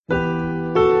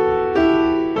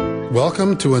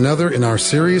Welcome to another in our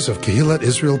series of Kehillat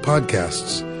Israel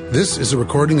podcasts. This is a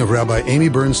recording of Rabbi Amy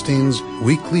Bernstein's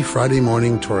weekly Friday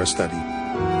morning Torah study.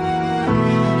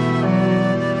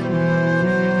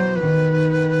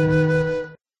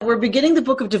 We're beginning the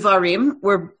book of Devarim.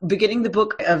 We're beginning the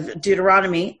book of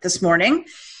Deuteronomy this morning.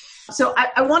 So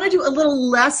I want to do a little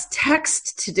less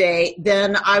text today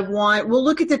than we'll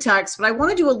look at the text, but I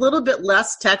want to do a little bit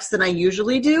less text than I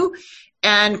usually do,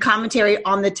 and commentary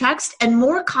on the text and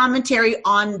more commentary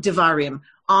on Devarim,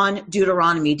 on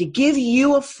Deuteronomy, to give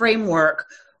you a framework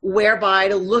whereby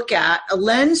to look at, a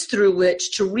lens through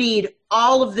which to read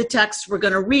all of the texts we're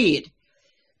going to read.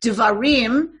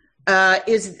 Devarim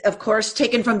is, of course,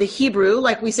 taken from the Hebrew.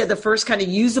 Like we said, the first kind of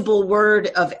usable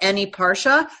word of any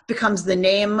parsha becomes the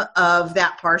name of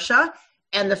that parsha,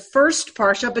 and the first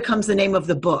parsha becomes the name of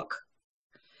the book.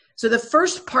 So the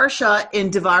first parsha in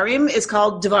Devarim is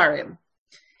called Devarim,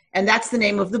 and that's the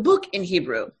name of the book in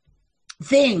Hebrew.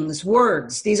 Things,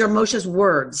 words, these are Moshe's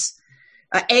words.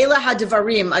 Eila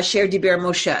ha-Devarim asher diber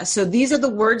Moshe. So these are the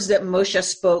words that Moshe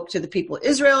spoke to the people of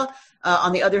Israel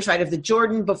on the other side of the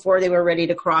Jordan before they were ready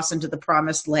to cross into the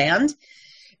promised land.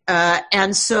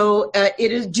 And so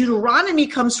it is, Deuteronomy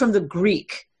comes from the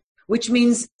Greek, which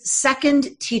means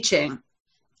second teaching,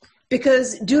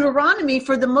 because Deuteronomy,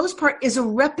 for the most part, is a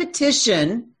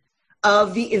repetition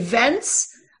of the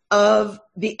events of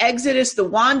the Exodus, the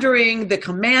wandering, the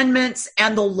commandments,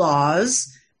 and the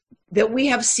laws that we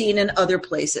have seen in other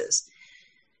places.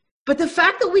 But the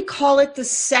fact that we call it the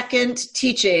second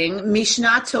teaching,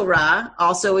 Mishnah Torah,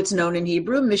 also it's known in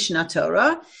Hebrew, Mishnah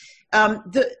Torah,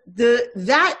 that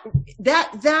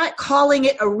calling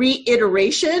it a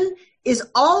reiteration is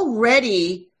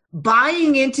already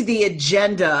buying into the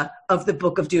agenda of the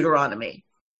book of Deuteronomy.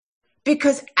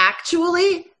 Because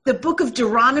actually, the book of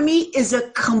Deuteronomy is a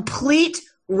complete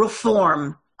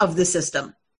reform of the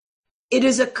system. It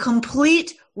is a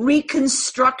complete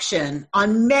reconstruction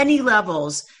on many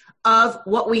levels of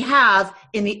what we have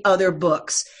in the other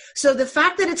books. So the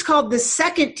fact that it's called the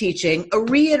second teaching, a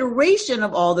reiteration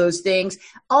of all those things,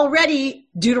 already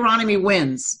Deuteronomy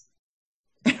wins,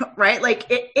 right? Like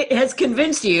it has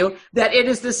convinced you that it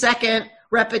is the second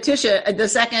repetition, the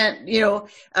second,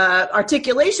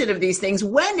 articulation of these things,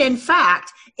 when in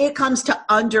fact it comes to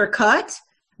undercut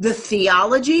the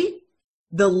theology,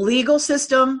 the legal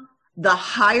system, the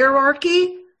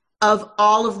hierarchy of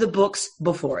all of the books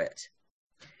before it.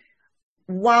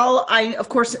 While I, of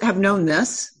course, have known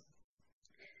this,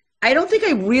 I don't think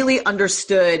I really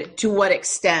understood to what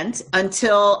extent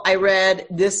until I read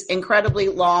this incredibly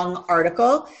long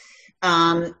article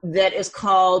that is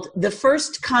called The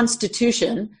First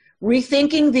Constitution,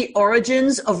 Rethinking the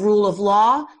Origins of Rule of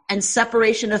Law and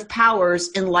Separation of Powers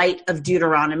in Light of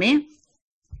Deuteronomy.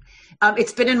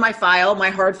 It's been in my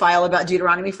hard file about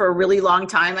Deuteronomy for a really long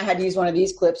time. I had to use one of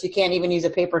these clips. You can't even use a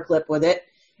paper clip with it.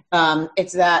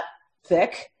 It's that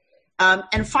thick.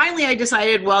 And finally I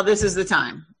decided, well, this is the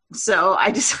time. So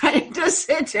I decided to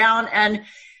sit down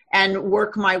and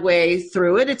work my way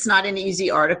through it. It's not an easy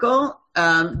article.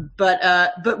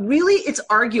 But really it's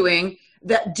arguing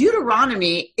that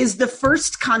Deuteronomy is the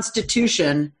first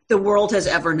constitution the world has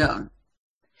ever known,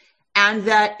 and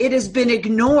that it has been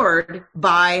ignored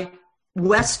by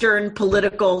Western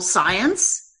political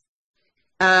science,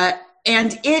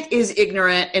 and it is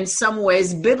ignorant in some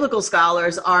ways. Biblical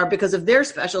scholars are, because of their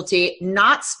specialty,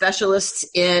 not specialists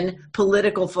in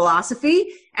political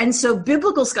philosophy, and so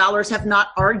biblical scholars have not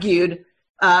argued,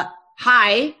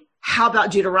 how about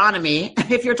Deuteronomy?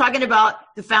 If you're talking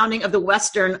about the founding of the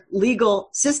Western legal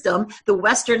system, the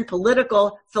Western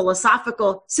political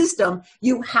philosophical system,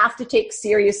 you have to take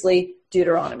seriously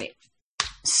Deuteronomy.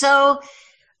 So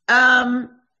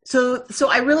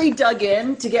I really dug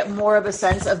in to get more of a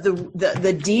sense of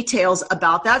the details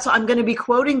about that. So I'm going to be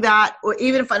quoting that, or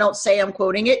even if I don't say I'm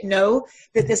quoting it, know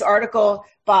that this article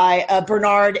by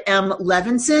Bernard M.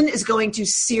 Levinson is going to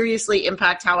seriously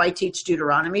impact how I teach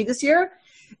Deuteronomy this year.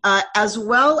 As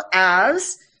well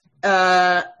as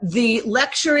the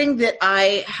lecturing that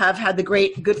I have had the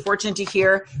good fortune to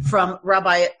hear from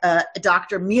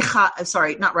Dr.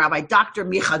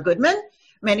 Micha Goodman.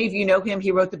 Many of you know him.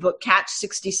 He wrote the book Catch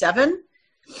 67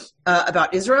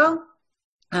 about Israel.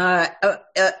 An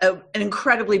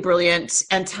incredibly brilliant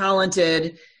and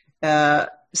talented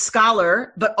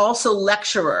scholar, but also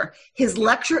lecturer. His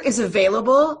lecture is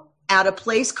available at a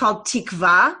place called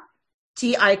Tikvah,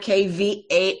 Tikvah.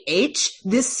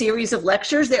 This series of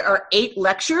lectures, there are 8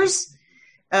 lectures.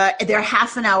 They're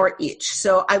half an hour each.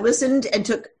 So I listened and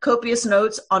took copious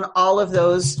notes on all of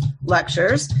those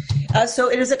lectures. So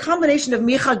it is a combination of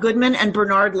Micha Goodman and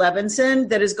Bernard Levinson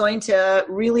that is going to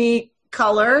really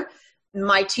color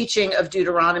my teaching of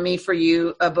Deuteronomy for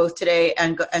you both today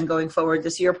and going forward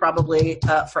this year, probably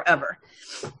forever,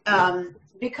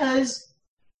 because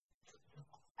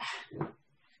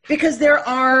there's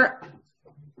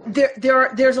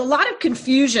a lot of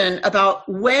confusion about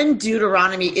when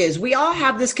Deuteronomy is. We all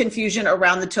have this confusion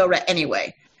around the Torah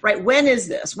anyway, right? When is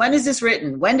this? When is this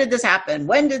written? When did this happen?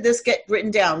 When did this get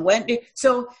written down?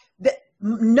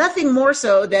 Nothing more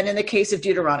so than in the case of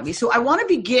Deuteronomy. So I want to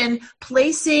begin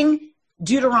placing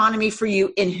Deuteronomy for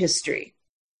you in history.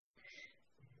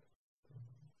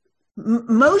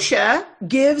 Moshe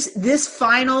gives this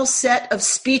final set of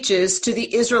speeches to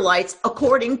the Israelites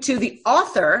according to the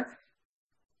author.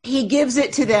 He gives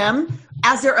it to them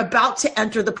as they're about to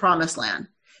enter the promised land.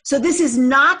 So this is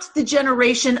not the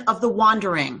generation of the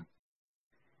wandering.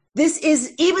 This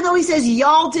is, even though he says,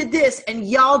 y'all did this and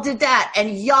y'all did that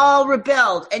and y'all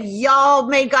rebelled and y'all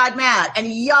made God mad and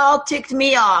y'all ticked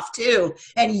me off too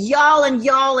and y'all and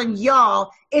y'all and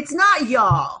y'all, it's not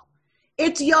y'all.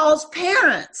 It's y'all's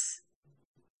parents,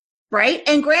 right?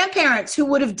 And grandparents who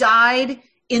would have died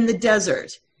in the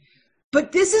desert.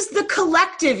 But this is the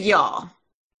collective y'all.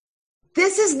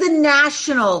 This is the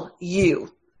national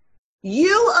you.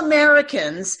 You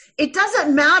Americans, it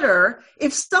doesn't matter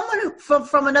if someone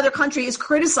from another country is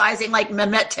criticizing, like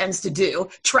Mehmet tends to do,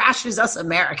 trashes us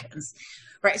Americans,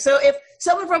 right? So if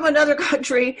someone from another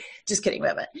country, just kidding,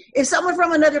 Mehmet, if someone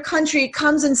from another country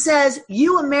comes and says,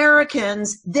 you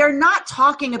Americans, they're not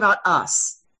talking about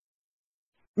us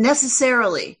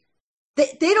necessarily.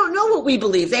 They don't know what we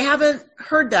believe. They haven't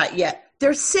heard that yet.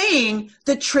 They're saying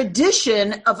the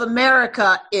tradition of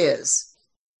America is.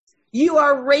 You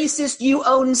are racist, you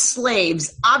own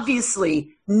slaves.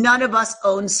 Obviously, none of us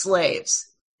own slaves.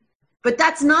 But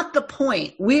that's not the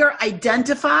point. We are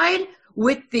identified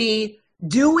with the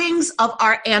doings of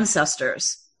our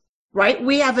ancestors, right?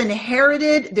 We have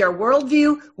inherited their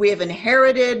worldview. We have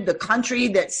inherited the country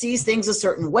that sees things a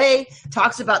certain way,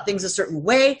 talks about things a certain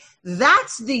way.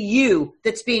 That's the you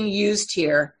that's being used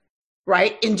here,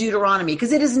 right, in Deuteronomy,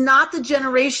 because it is not the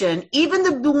generation,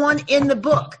 even the one in the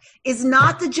book, is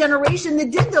not the generation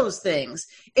that did those things.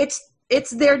 It's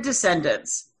their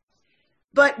descendants.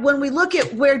 But when we look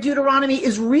at where Deuteronomy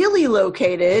is really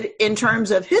located in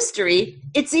terms of history,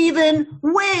 it's even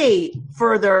way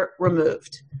further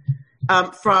removed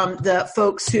from the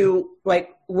folks who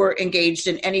were engaged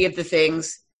in any of the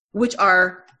things, which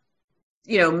are,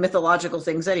 mythological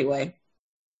things anyway,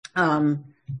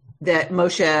 that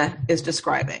Moshe is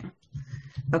describing.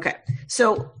 Okay,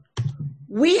 so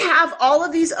we have all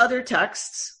of these other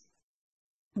texts.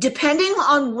 Depending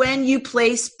on when you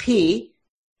place P,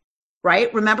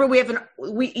 right? Remember,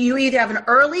 you either have an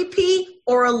early P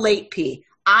or a late P.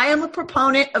 I am a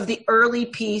proponent of the early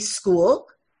P school,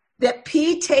 that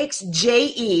P takes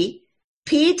JE.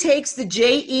 P takes the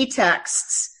JE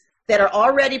texts that are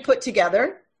already put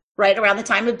together, right around the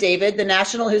time of David. The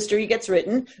national history gets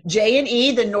written. J and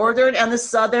E, the northern and the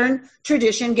southern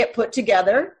tradition, get put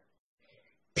together.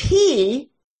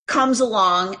 P comes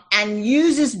along and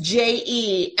uses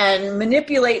JE and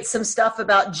manipulates some stuff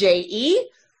about JE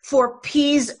for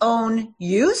P's own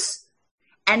use.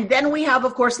 And then we have,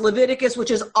 of course, Leviticus,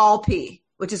 which is all P,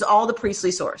 which is all the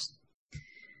priestly source.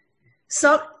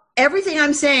 So everything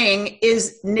I'm saying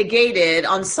is negated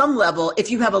on some level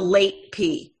if you have a late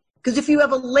P. Because if you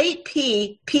have a late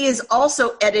P, P is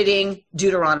also editing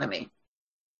Deuteronomy.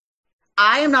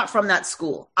 I am not from that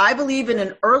school. I believe in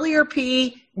an earlier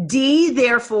P. D,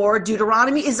 therefore,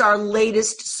 Deuteronomy is our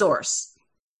latest source.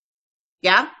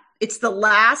 Yeah? It's the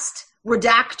last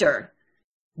redactor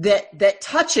that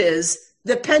touches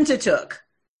the Pentateuch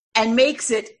and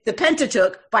makes it the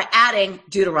Pentateuch by adding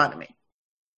Deuteronomy.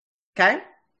 Okay?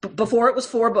 Before it was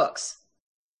 4 books.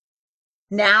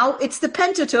 Now it's the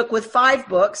Pentateuch with 5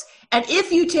 books. And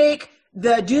if you take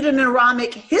the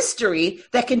Deuteronomic history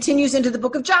that continues into the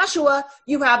book of Joshua,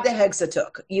 you have the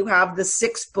Hexateuch. You have the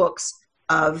 6 books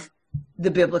of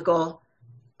the biblical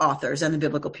authors and the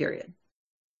biblical period.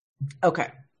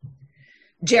 Okay.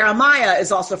 Jeremiah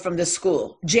is also from this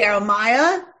school.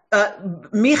 Jeremiah,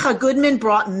 Micha Goodman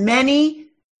brought many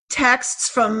texts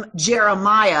from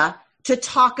Jeremiah to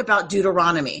talk about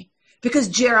Deuteronomy, because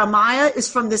Jeremiah is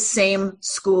from the same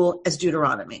school as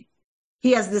Deuteronomy.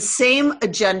 He has the same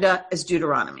agenda as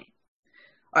Deuteronomy.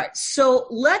 All right, so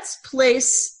let's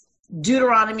place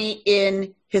Deuteronomy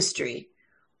in history.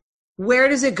 Where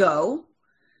does it go?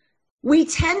 We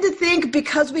tend to think,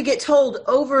 because we get told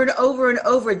over and over and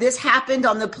over, this happened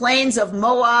on the plains of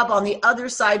Moab on the other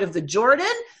side of the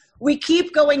Jordan, we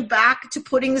keep going back to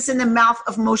putting this in the mouth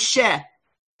of Moshe,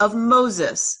 of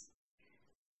Moses.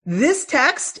 This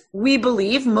text, we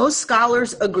believe, most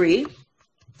scholars agree,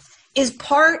 is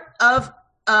part of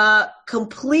a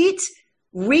complete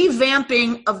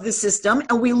revamping of the system.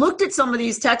 And we looked at some of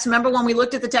these texts. Remember when we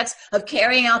looked at the text of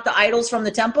carrying out the idols from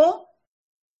the temple?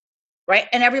 Right?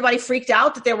 And everybody freaked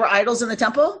out that there were idols in the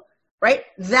temple, right?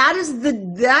 That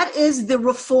is the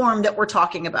reform that we're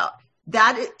talking about.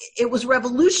 It was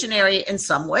revolutionary in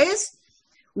some ways.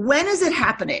 When is it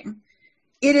happening?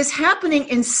 It is happening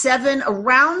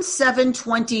around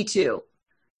 722.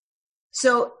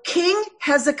 So King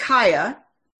Hezekiah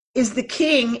is the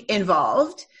king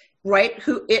involved, right?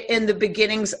 Who in the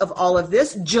beginnings of all of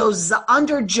this,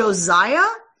 under Josiah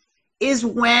is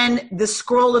when the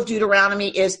scroll of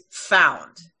Deuteronomy is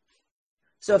found.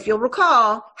 So if you'll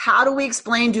recall, how do we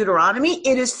explain Deuteronomy?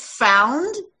 It is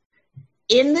found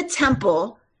in the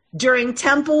temple during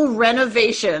temple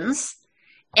renovations,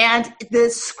 and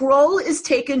the scroll is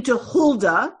taken to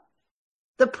Huldah,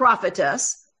 the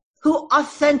prophetess, who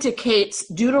authenticates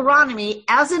Deuteronomy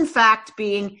as in fact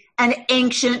being an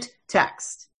ancient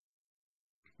text.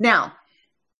 Now,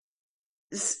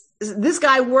 this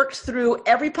guy worked through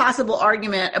every possible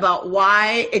argument about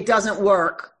why it doesn't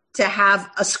work to have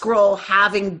a scroll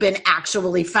having been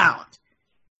actually found.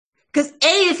 Because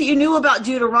if you knew about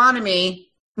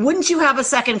Deuteronomy, wouldn't you have a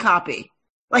second copy?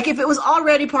 Like if it was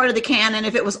already part of the canon,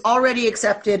 if it was already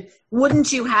accepted,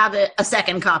 wouldn't you have a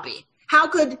second copy? How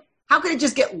could it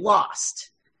just get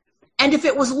lost? And if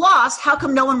it was lost, how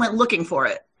come no one went looking for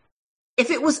it?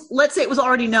 If it was, let's say it was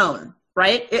already known,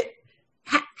 right?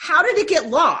 How did it get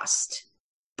lost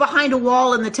behind a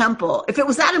wall in the temple? If it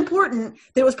was that important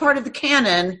that it was part of the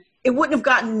canon, it wouldn't have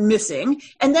gotten missing.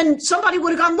 And then somebody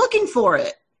would have gone looking for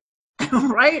it,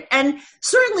 right? And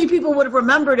certainly people would have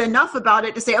remembered enough about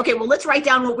it to say, okay, well, let's write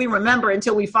down what we remember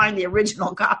until we find the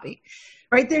original copy,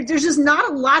 right? There's just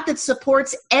not a lot that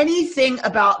supports anything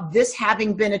about this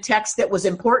having been a text that was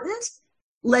important,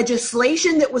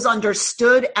 legislation that was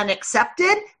understood and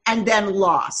accepted, and then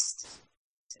lost.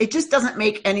 It just doesn't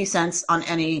make any sense on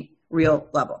any real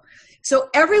level. So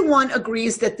everyone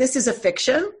agrees that this is a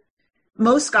fiction.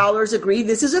 Most scholars agree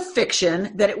this is a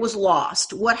fiction, that it was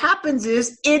lost. What happens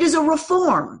is it is a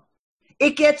reform.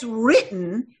 It gets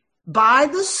written by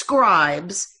the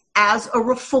scribes as a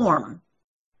reform,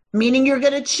 meaning you're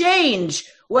going to change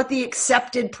what the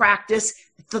accepted practice,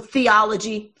 the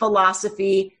theology,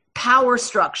 philosophy, power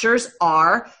structures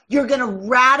are. You're going to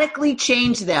radically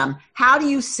change them. How do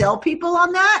you sell people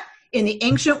on that? In the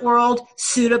ancient world,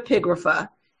 pseudepigrapha.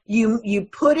 You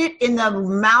put it in the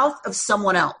mouth of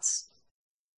someone else.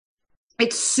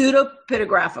 It's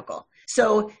pseudepigraphical.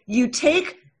 So you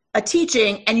take a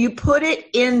teaching and you put it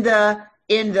in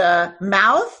the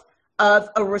mouth of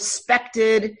a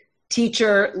respected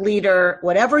teacher, leader,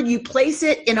 whatever. You place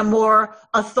it in a more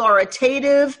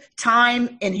authoritative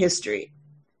time in history.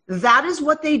 That is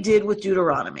what they did with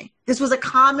Deuteronomy. This was a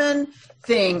common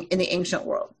thing in the ancient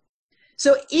world.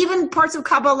 So even parts of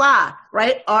Kabbalah,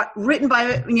 right, are written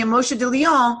by Moshe de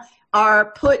Leon,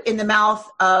 are put in the mouth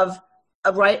of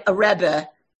a rebbe,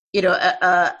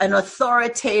 an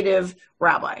authoritative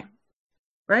rabbi,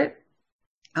 right?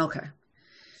 Okay.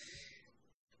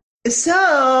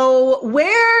 So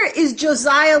where is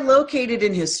Josiah located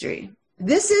in history?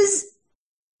 This is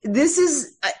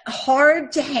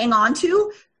hard to hang on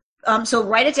to. So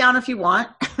write it down if you want.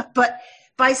 But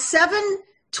by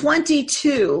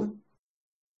 722,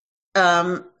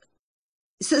 so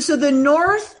the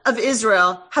north of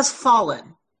Israel has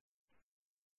fallen.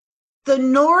 The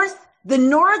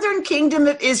northern kingdom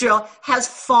of Israel has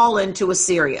fallen to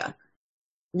Assyria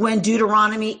when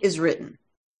Deuteronomy is written.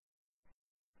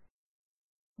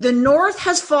 The north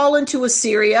has fallen to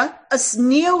Assyria.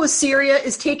 Neo-Assyria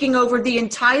is taking over the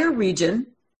entire region.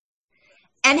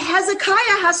 And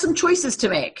Hezekiah has some choices to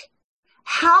make.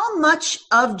 How much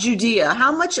of Judea,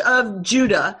 how much of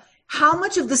Judah, how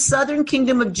much of the southern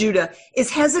kingdom of Judah is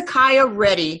Hezekiah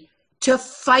ready to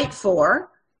fight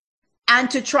for and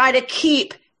to try to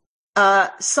keep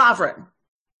sovereign?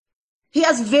 He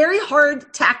has very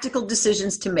hard tactical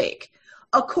decisions to make.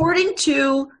 According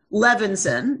to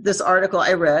Levinson, this article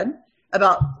I read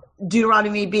about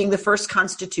Deuteronomy being the first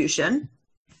constitution,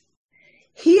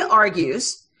 he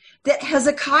argues that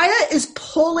Hezekiah is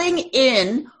pulling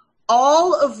in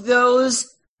all of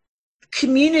those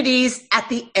communities at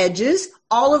the edges,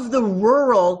 all of the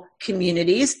rural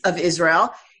communities of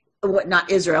Israel.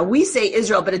 Not Israel. We say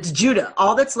Israel, but it's Judah.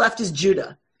 All that's left is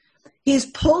Judah. He's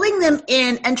pulling them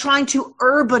in and trying to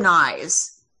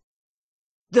urbanize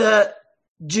the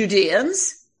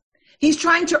Judeans. He's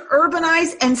trying to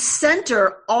urbanize and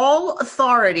center all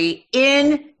authority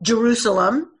in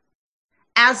Jerusalem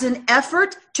as an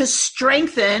effort to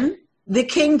strengthen the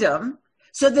kingdom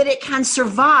so that it can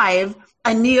survive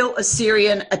a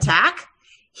Neo-Assyrian attack.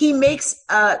 He makes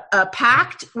a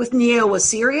pact with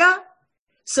Neo-Assyria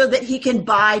so that he can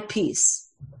buy peace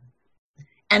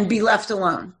and be left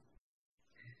alone.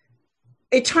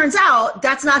 It turns out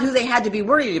that's not who they had to be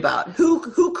worried about.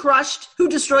 Who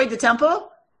destroyed the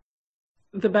temple?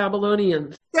 The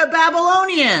Babylonians. The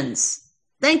Babylonians.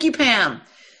 Thank you, Pam.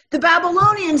 The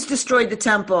Babylonians destroyed the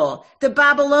temple. The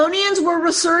Babylonians were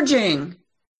resurging,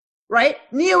 right?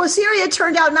 Neo-Assyria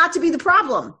turned out not to be the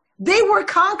problem. They were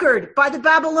conquered by the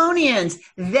Babylonians.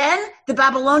 Then the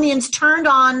Babylonians turned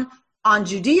on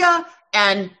Judea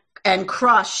and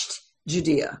crushed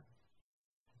Judea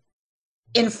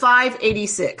in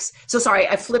 586. So sorry,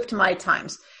 I flipped my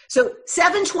times. So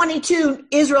 722,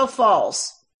 Israel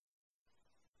falls.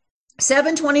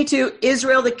 722,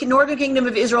 Israel, the northern kingdom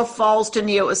of Israel falls to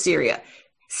Neo-Assyria.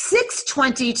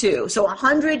 622, so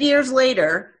 100 years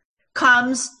later,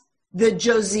 comes the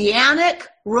Josianic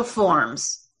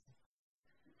reforms.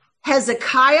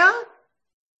 Hezekiah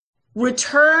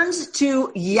returns to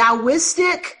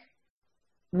Yahwistic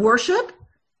worship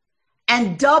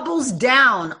and doubles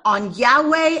down on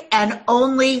Yahweh and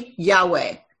only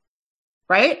Yahweh,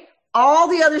 right? All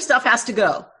the other stuff has to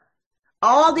go.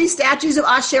 All these statues of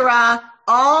Asherah,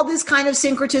 all this kind of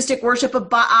syncretistic worship of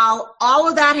Baal, all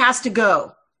of that has to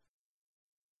go.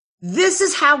 This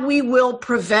is how we will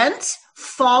prevent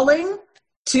falling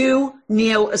to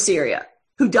Neo-Assyria,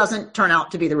 who doesn't turn out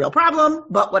to be the real problem,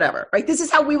 but whatever, right? This is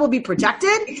how we will be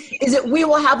protected, is that we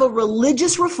will have a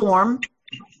religious reform.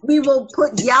 We will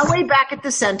put Yahweh back at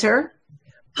the center.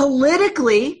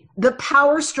 Politically, the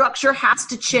power structure has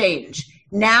to change.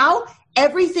 Now,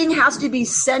 everything has to be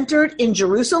centered in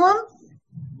Jerusalem.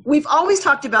 We've always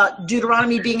talked about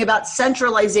Deuteronomy being about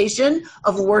centralization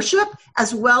of worship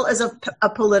as well as a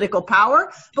political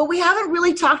power, but we haven't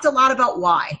really talked a lot about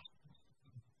why,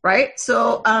 right?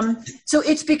 So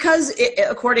it's because,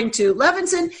 according to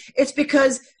Levinson, it's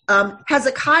because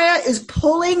Hezekiah is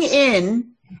pulling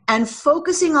in and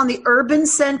focusing on the urban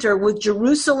center with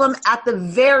Jerusalem at the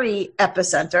very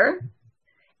epicenter,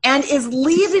 and is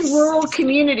leaving rural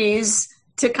communities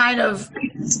to kind of,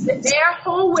 their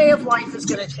whole way of life is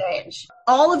going to change.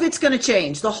 All of it's going to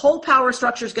change. The whole power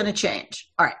structure is going to change.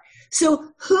 All right.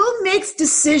 So who makes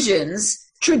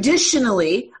decisions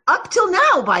traditionally, up till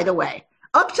now, by the way,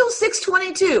 up till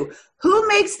 622, who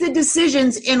makes the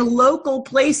decisions in local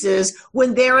places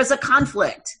when there is a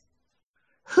conflict?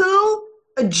 Who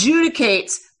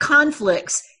adjudicates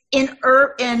conflicts in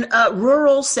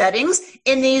rural settings,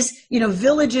 in these,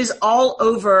 villages all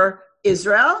over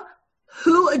Israel?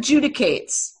 Who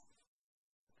adjudicates?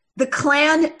 The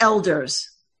clan elders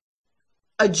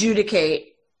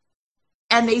adjudicate,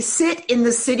 and they sit in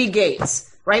the city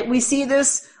gates, right? We see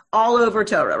this all over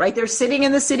Torah, right? They're sitting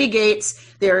in the city gates.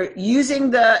 They're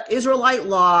using the Israelite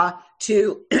law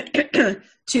to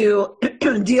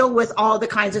deal with all the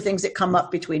kinds of things that come up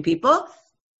between people.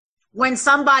 When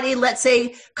somebody, let's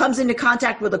say, comes into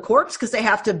contact with a corpse because they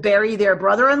have to bury their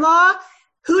brother-in-law,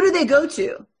 who do they go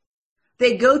to?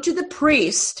 They go to the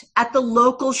priest at the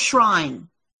local shrine.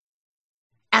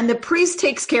 And the priest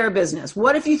takes care of business.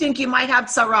 What if you think you might have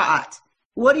tzara'at?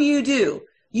 What do?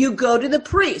 You go to the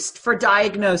priest for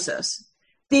diagnosis.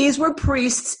 These were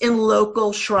priests in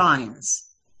local shrines.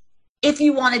 If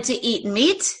you wanted to eat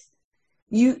meat,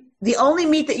 the only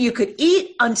meat that you could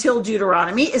eat until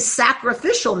Deuteronomy is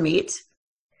sacrificial meat.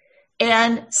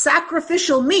 And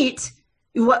sacrificial meat,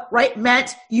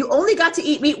 meant you only got to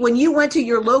eat meat when you went to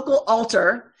your local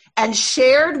altar and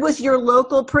shared with your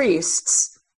local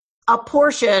priests a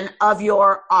portion of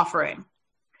your offering.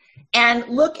 And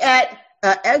look at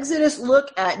Exodus,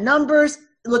 look at Numbers,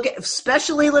 look at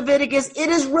especially Leviticus. It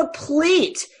is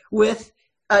replete with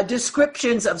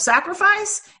descriptions of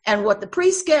sacrifice and what the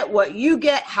priests get, what you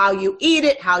get, how you eat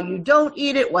it, how you don't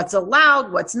eat it, what's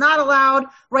allowed, what's not allowed,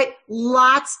 right?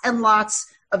 Lots and lots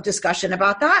of discussion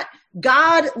about that.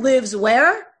 God lives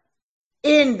where?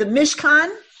 In the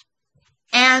Mishkan,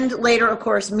 and later, of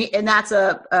course, and that's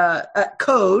a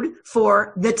code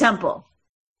for the temple.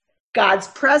 God's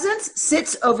presence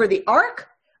sits over the ark.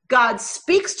 God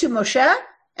speaks to Moshe,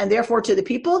 and therefore to the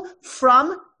people,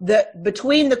 from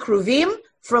between the Kruvim,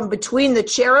 from between the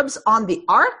cherubs on the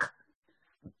ark.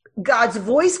 God's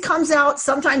voice comes out.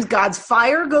 Sometimes God's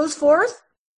fire goes forth,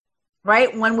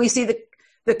 right? When we see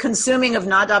the consuming of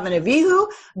Nadav and Avihu,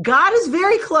 God is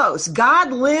very close.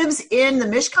 God lives in the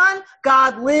Mishkan.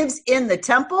 God lives in the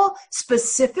temple,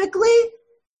 specifically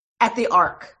at the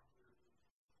ark,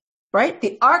 right?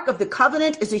 The Ark of the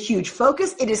Covenant is a huge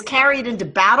focus. It is carried into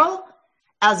battle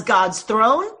as God's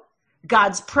throne.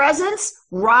 God's presence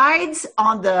rides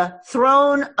on the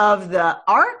throne of the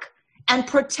ark and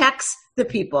protects the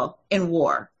people in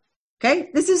war.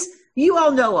 Okay? You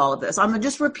all know all of this. I'm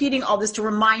just repeating all this to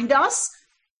remind us,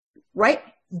 right?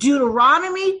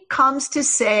 Deuteronomy comes to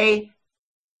say,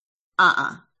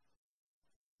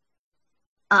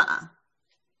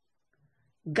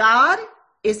 God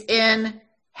is in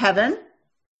heaven,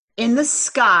 in the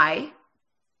sky.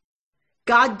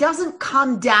 God doesn't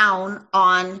come down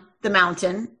on the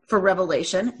mountain for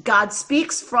revelation. God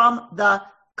speaks from the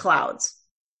clouds,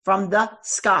 from the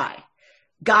sky.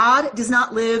 God does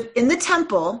not live in the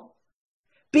temple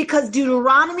because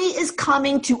Deuteronomy is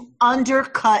coming to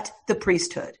undercut the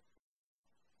priesthood.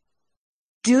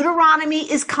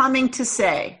 Deuteronomy is coming to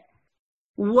say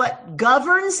what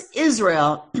governs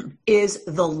Israel is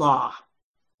the law.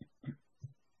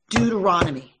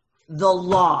 Deuteronomy, the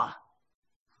law.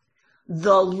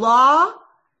 The law,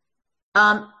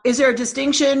 is there a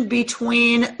distinction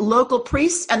between local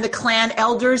priests and the clan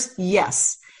elders?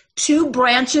 Yes. 2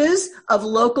 branches of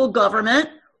local government.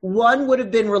 One would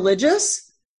have been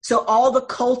religious, so all the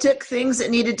cultic things that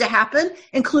needed to happen,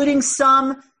 including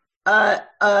some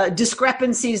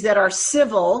discrepancies that are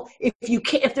civil.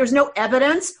 If there's no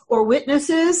evidence or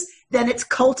witnesses, then it's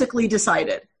cultically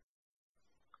decided.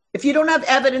 If you don't have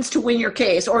evidence to win your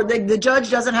case, or the judge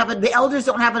doesn't have the elders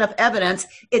don't have enough evidence,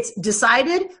 it's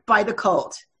decided by the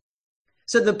cult.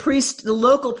 So the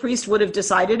local priest would have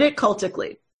decided it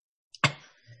cultically.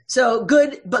 So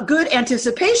good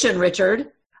anticipation,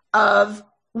 Richard, of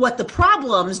what the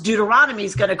problems Deuteronomy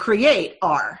is going to create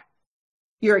are.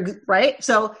 You're right.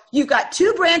 So you've got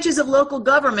 2 branches of local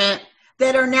government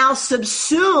that are now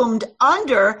subsumed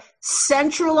under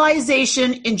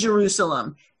centralization in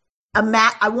Jerusalem.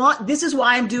 This is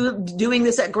why I'm doing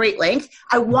this at great length.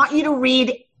 I want you to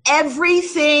read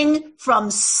everything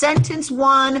from sentence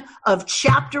 1 of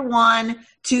chapter 1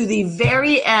 to the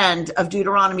very end of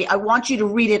Deuteronomy. I want you to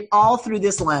read it all through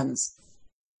this lens.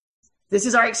 This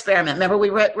is our experiment. Remember, we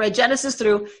read Genesis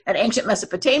through an ancient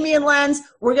Mesopotamian lens.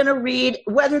 We're going to read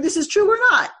whether this is true or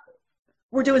not.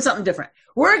 We're doing something different.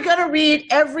 We're going to read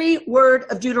every word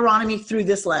of Deuteronomy through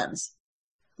this lens.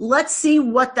 Let's see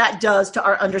what that does to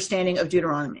our understanding of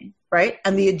Deuteronomy, right?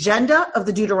 And the agenda of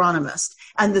the Deuteronomist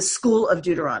and the school of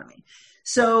Deuteronomy.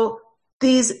 So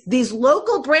these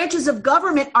local branches of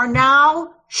government are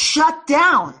now shut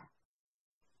down.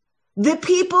 The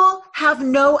people have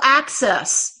no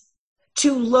access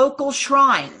to local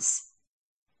shrines.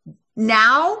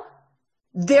 Now,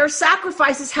 their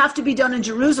sacrifices have to be done in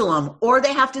Jerusalem, or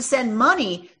they have to send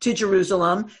money to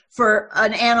Jerusalem for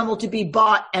an animal to be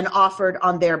bought and offered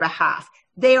on their behalf.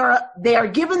 They are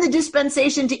given the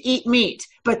dispensation to eat meat,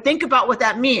 but think about what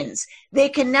that means. They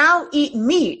can now eat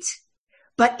meat,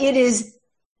 but it is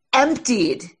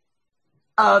emptied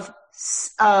of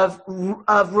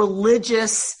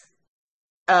religious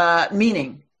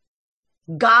meaning.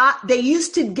 They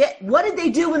used to what did they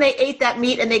do when they ate that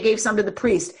meat and they gave some to the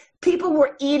priest? People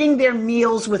were eating their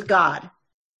meals with God,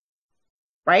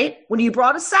 right? When you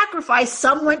brought a sacrifice,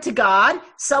 some went to God,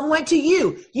 some went to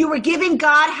you. You were giving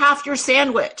God half your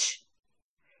sandwich.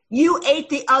 You ate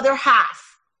the other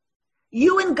half.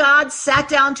 You and God sat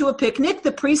down to a picnic.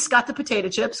 The priests got the potato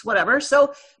chips, whatever.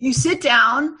 So you sit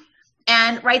down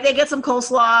and, right, they get some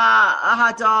coleslaw, a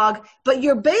hot dog, but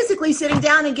you're basically sitting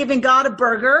down and giving God a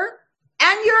burger,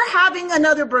 and you're having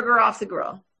another burger off the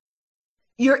grill.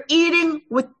 You're eating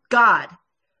with God.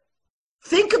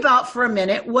 Think about for a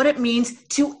minute what it means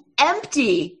to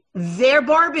empty their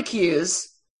barbecues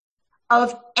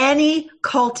of any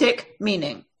cultic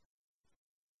meaning,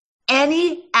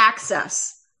 any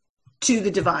access to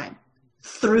the divine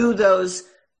through those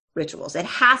rituals. It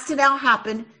has to now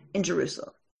happen in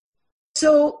Jerusalem.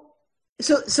 So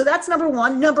that's number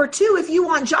 1. Number 2, if you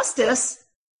want justice,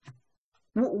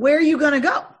 where are you going to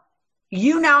go?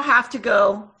 You now have to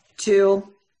go to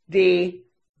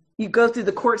you go through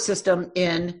the court system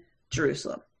in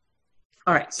Jerusalem.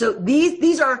 All right. So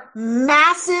these are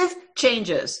massive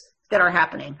changes that are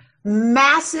happening.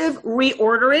 Massive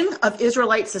reordering of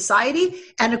Israelite society.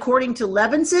 And according to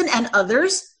Levinson and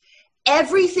others,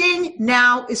 everything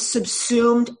now is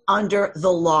subsumed under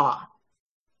the law.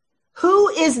 Who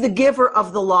is the giver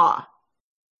of the law?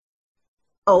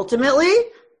 Ultimately,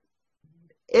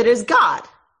 it is God,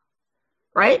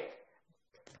 right?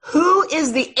 Who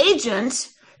is the agent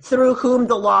through whom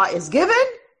the law is given?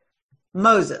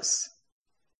 Moses.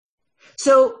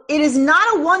 So it is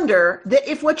not a wonder that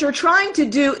if what you're trying to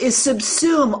do is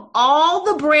subsume all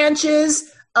the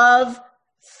branches of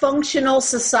functional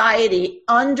society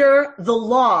under the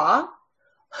law,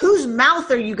 whose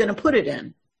mouth are you going to put it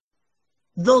in?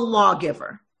 the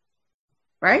lawgiver,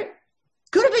 right?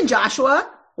 Could have been Joshua.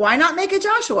 Why not make it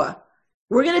Joshua?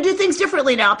 We're going to do things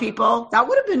differently now, people. That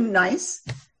would have been nice.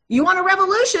 You want a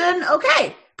revolution?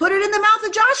 Okay. Put it in the mouth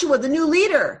of Joshua, the new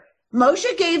leader.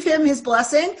 Moshe gave him his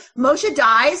blessing. Moshe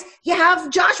dies. You have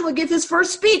Joshua give his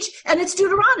first speech, and it's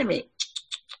Deuteronomy.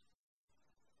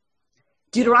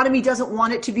 Deuteronomy doesn't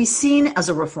want it to be seen as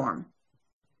a reform.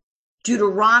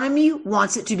 Deuteronomy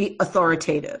wants it to be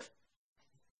authoritative.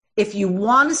 If you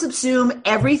want to subsume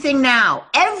everything now,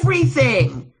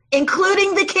 everything,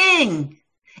 including the king,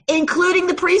 including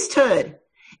the priesthood,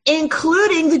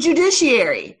 including the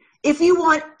judiciary, if you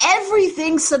want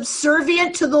everything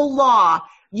subservient to the law,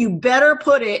 you better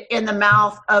put it in the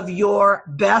mouth of your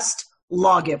best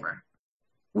lawgiver,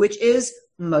 which is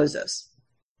Moses.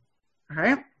 All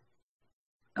right?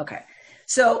 Okay.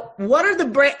 So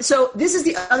so this is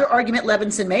the other argument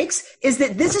Levinson makes, is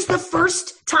that this is the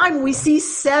first time we see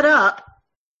set up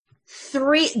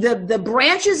the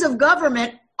branches of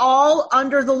government all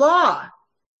under the law.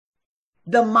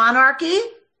 The monarchy,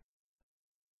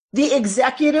 the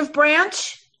executive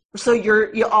branch, so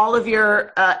all of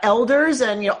your elders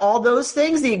and all those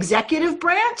things, the executive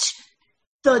branch,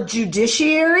 the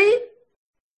judiciary,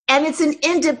 and it's an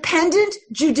independent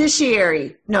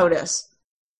judiciary, notice.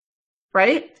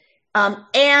 Right?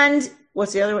 And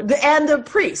what's the other one? And the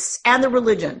priests and the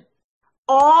religion,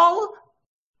 all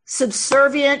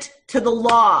subservient to the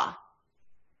law.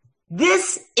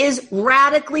 This is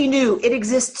radically new. It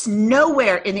exists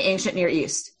nowhere in the ancient Near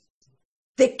East.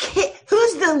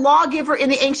 Who's the lawgiver in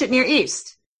the ancient Near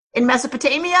East? In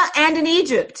Mesopotamia and in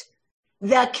Egypt?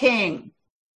 The king,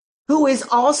 who is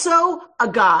also a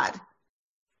god.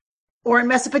 Or in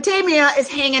Mesopotamia is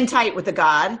hanging tight with the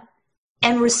god.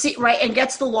 And and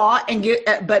gets the law,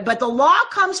 but the law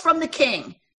comes from the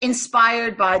king,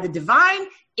 inspired by the divine.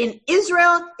 In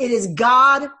Israel, it is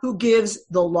God who gives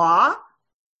the law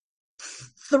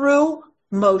through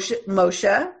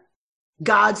Moshe,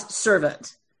 God's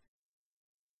servant.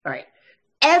 All right,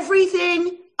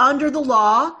 everything under the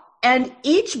law, and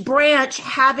each branch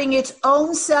having its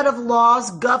own set of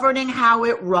laws governing how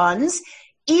it runs.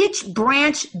 Each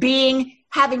branch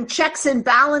having checks and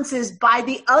balances by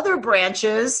the other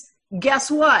branches,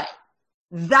 guess what?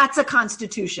 That's a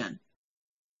constitution.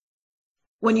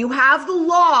 When you have the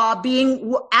law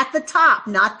being at the top,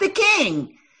 not the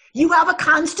king, you have a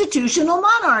constitutional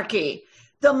monarchy.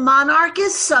 The monarch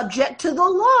is subject to the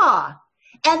law.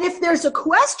 And if there's a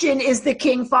question, is the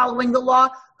king following the law?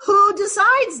 Who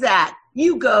decides that?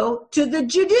 You go to the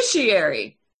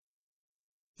judiciary.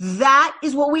 That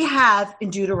is what we have in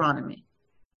Deuteronomy.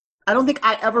 I don't think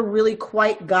I ever really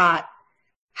quite got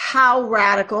how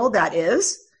radical that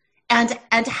is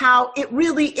and how it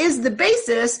really is the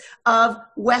basis of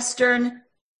Western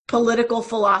political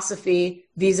philosophy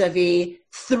vis-a-vis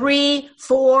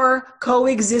 3-4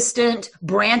 coexistent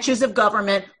branches of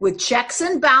government with checks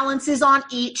and balances on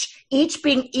each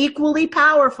being equally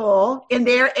powerful in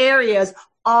their areas,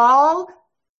 all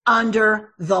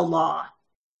under the law.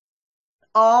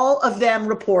 All of them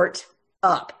report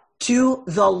up to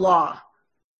the law.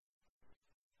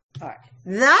 All right.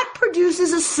 That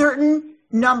produces a certain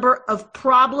number of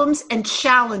problems and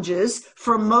challenges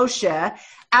for Moshe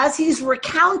as he's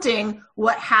recounting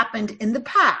what happened in the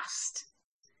past.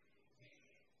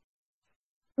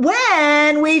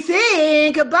 When we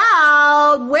think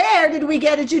about where did we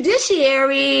get a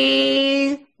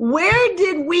judiciary, where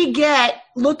did we get,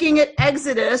 looking at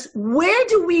Exodus, where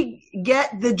do we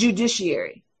get the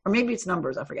judiciary? Or maybe it's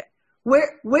Numbers, I forget.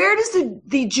 Where does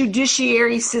the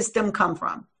judiciary system come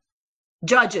from?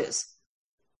 Judges.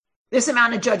 This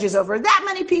amount of judges over that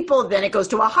many people. Then it goes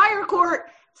to a higher court.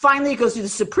 Finally, it goes to the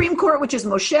Supreme Court, which is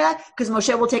Moshe, because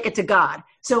Moshe will take it to God.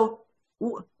 So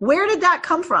where did that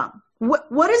come from?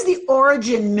 What is the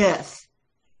origin myth?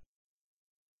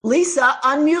 Lisa,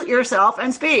 unmute yourself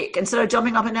and speak instead of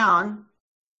jumping up and down.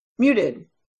 Muted.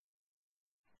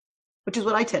 Which is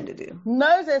what I tend to do.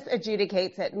 Moses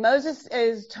adjudicates it. Moses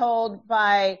is told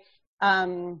by,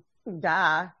 we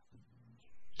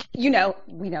know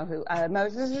who.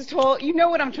 Moses is told, you know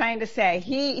what I'm trying to say.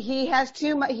 He has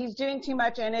too much, he's doing too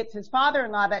much, and it's his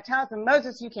father-in-law that tells him,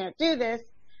 Moses, you can't do this.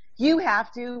 You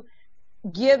have to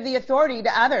give the authority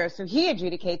to others. So he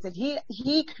adjudicates it.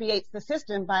 He creates the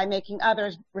system by making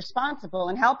others responsible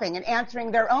and helping and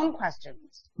answering their own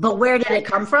questions. But where did it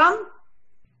come from?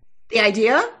 The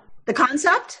idea? The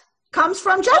concept comes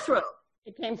from Jethro.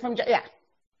 It came from, yeah.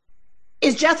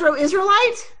 Is Jethro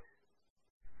Israelite?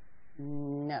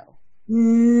 No.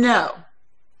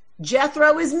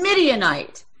 Jethro is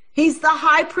Midianite. He's the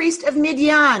high priest of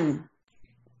Midian.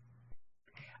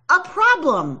 a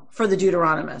problem for the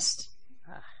Deuteronomist,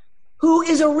 who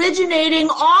is originating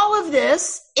all of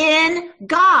this in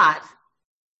God.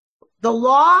 The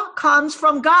law comes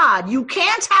from God. You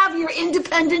can't have your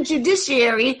independent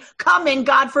judiciary coming,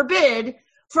 God forbid,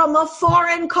 from a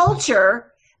foreign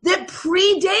culture that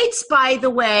predates, by the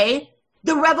way,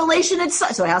 the revelation at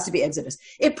Sinai. So it has to be Exodus.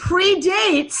 It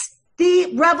predates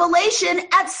the revelation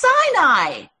at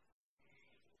Sinai.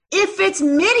 If it's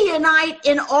Midianite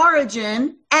in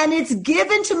origin and it's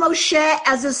given to Moshe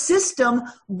as a system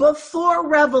before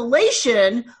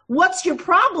revelation, what's your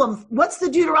problem? What's the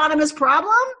Deuteronomist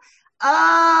problem?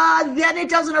 Then it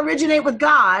doesn't originate with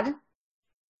God,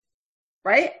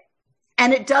 right?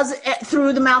 And it does it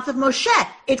through the mouth of Moshe.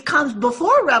 It comes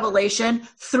before revelation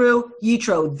through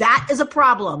Yitro. That is a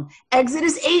problem.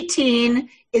 Exodus 18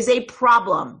 is a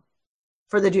problem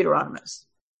for the Deuteronomist.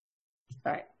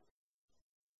 All right.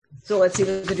 So let's see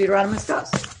what the Deuteronomist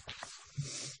does.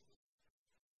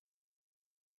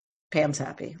 Pam's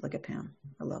happy. Look at Pam.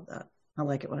 I love that. I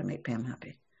like it when I make Pam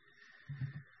happy.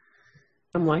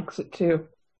 Pam likes it too.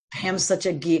 Pam's such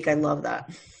a geek. I love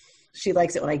that. She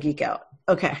likes it when I geek out.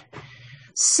 Okay.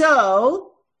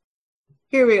 So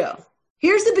here we go.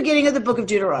 Here's the beginning of the book of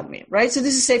Deuteronomy, right? So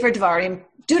this is Sefer Devarim,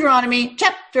 Deuteronomy,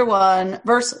 chapter 1,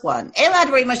 verse 1. Elad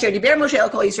Dvarim asher diber Moshe el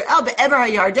kol Yisrael be'ever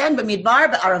ha'yarden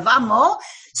b'midbar be'arava mo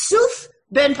Suf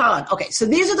ben Paran. Okay, so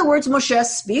these are the words Moshe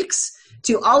speaks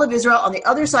to all of Israel on the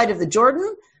other side of the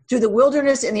Jordan, through the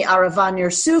wilderness in the Arava near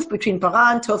Suf, between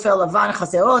Paran, Tofel, Lavan,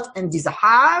 Chaseot, and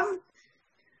Dizahav.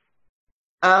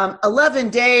 11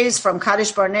 days from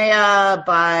Kadesh Barnea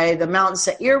by the Mount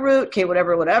Seir route, okay,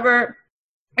 whatever.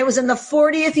 It was in the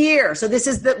 40th year. So this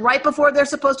is right before they're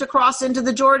supposed to cross into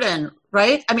the Jordan,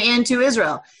 right? Into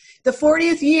Israel. The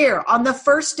 40th year, on the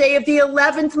first day of the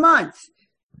 11th month,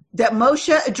 that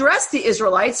Moshe addressed the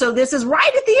Israelites. So this is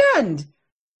right at the end.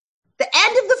 The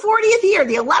end of the 40th year,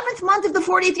 the 11th month of the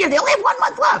 40th year. They only have 1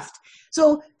 month left.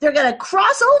 So they're going to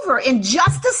cross over in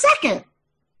just a second.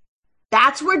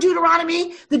 That's where the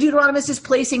Deuteronomist is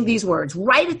placing these words,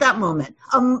 right at that moment.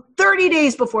 30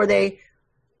 days before they,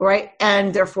 right,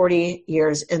 and they're 40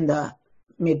 years in the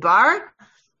Midbar.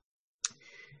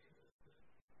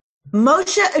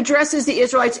 Moshe addresses the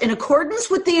Israelites in accordance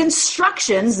with the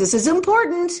instructions. This is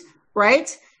important,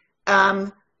 right?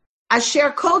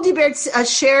 Asher kol diber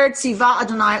asher tziva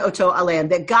Adonai oto aleim,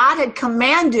 that God had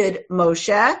commanded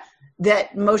Moshe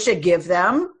that Moshe give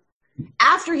them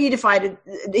after he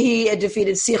had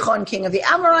defeated Sichon, king of the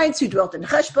Amorites, who dwelt in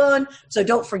Heshbon. So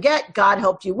don't forget, God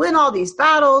helped you win all these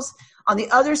battles. On the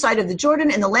other side of the Jordan,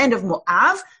 in the land of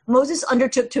Moab, Moses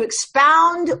undertook to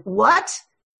expound what?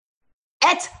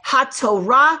 Et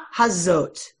HaTorah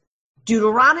Hazot.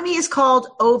 Deuteronomy is called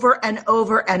over and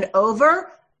over and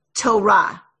over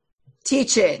Torah,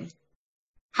 teaching.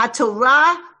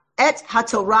 HaTorah et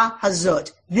HaTorah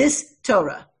Hazot. This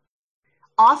Torah.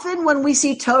 Often when we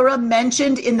see Torah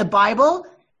mentioned in the Bible,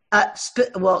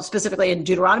 specifically in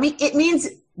Deuteronomy, it means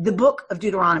the book of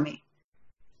Deuteronomy.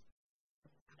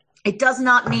 It does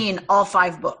not mean all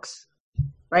 5 books,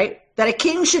 right? That a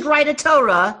king should write a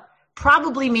Torah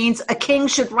probably means a king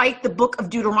should write the book of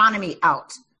Deuteronomy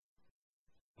out.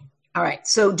 All right,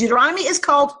 so Deuteronomy is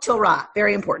called Torah,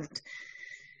 very important.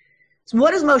 So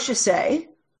what does Moshe say?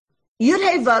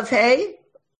 Yud-Heh Vav-Heh,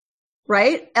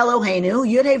 right? Eloheinu,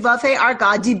 Yud-Heh Vav-Heh, our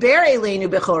God, Diber Eleinu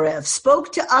Bechorev,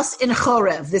 spoke to us in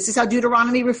Chorev. This is how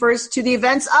Deuteronomy refers to the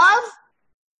events of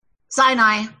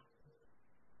Sinai.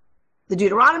 The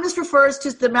Deuteronomist refers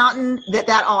to the mountain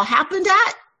that all happened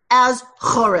at as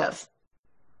Chorev.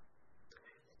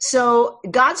 So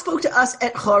God spoke to us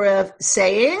at Chorev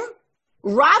saying,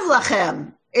 Rav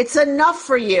lachem, it's enough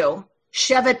for you,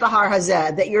 Shevet Bahar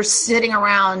Hazeh, that you're sitting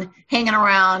around, hanging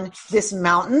around this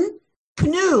mountain.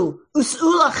 Pnu,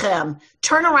 Us'ulachem,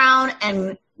 turn around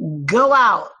and go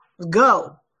out,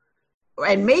 go.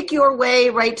 And make your way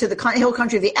right to the hill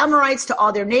country of the Amorites, to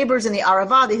all their neighbors in the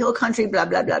Arava, the hill country, blah,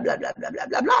 blah, blah, blah, blah, blah, blah,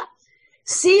 blah, blah.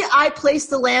 See, I place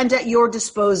the land at your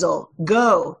disposal.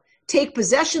 Go. Take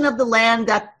possession of the land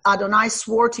that Adonai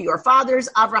swore to your fathers,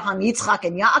 Avraham, Yitzchak,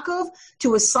 and Yaakov,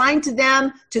 to assign to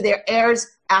them, to their heirs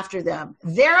after them.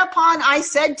 Thereupon I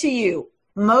said to you,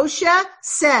 Moshe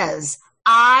says,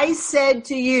 I said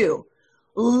to you,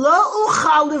 Lo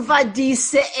uchal levadi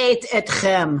se'et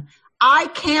etchem. I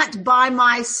can't by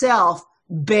myself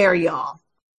bear y'all.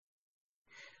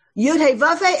 Yud-Heh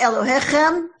Vav-Heh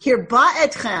Elohechem hirba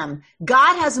etchem.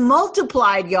 God has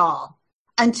multiplied y'all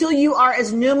until you are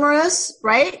as numerous,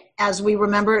 right? As we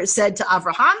remember said to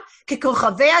Avraham,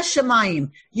 Kekochavei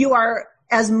Shemayim. You are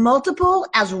as multiple,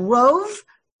 as rove,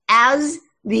 as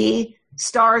the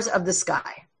stars of the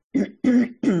sky.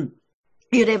 Yudevave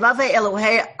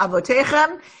Elohei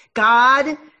Avotechem,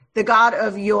 God, the God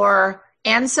of your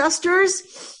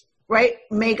ancestors, right?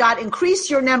 May God increase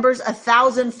your numbers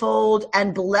 1,000-fold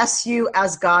and bless you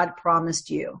as God promised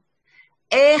you.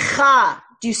 Echa.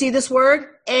 Do you see this word?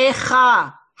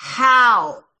 Echa.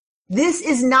 How. This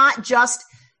is not just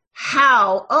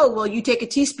how. Oh, well, you take a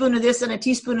teaspoon of this and a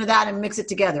teaspoon of that and mix it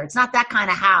together. It's not that kind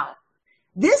of how.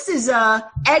 This is a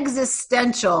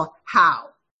existential how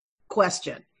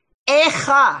question.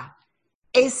 Echa.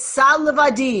 Esa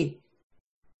levadi.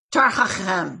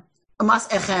 Tarchachem. Amas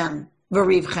echem.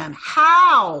 Verivchem.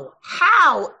 How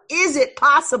is it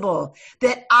possible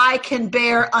that I can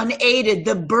bear unaided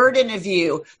the burden of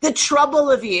you, the trouble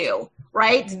of you,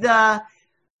 right? The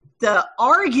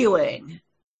arguing.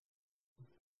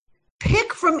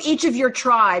 Pick from each of your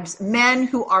tribes men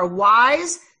who are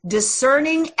wise,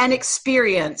 discerning, and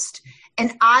experienced,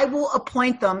 and I will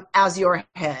appoint them as your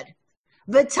head.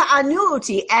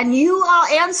 V'ta'anuti, and you all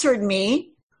answered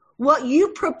me, what you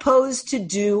propose to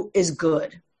do is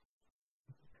good.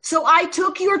 So I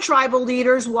took your tribal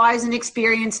leaders, wise and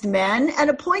experienced men, and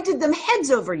appointed them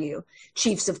heads over you,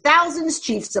 chiefs of thousands,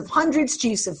 chiefs of hundreds,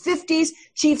 chiefs of 50s,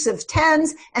 chiefs of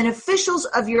 10s, and officials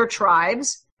of your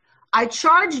tribes. I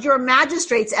charged your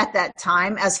magistrates at that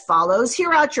time as follows: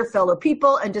 hear out your fellow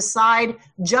people and decide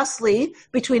justly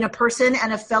between a person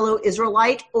and a fellow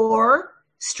Israelite or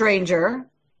stranger.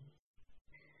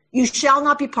 You shall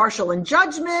not be partial in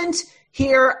judgment.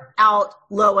 Hear out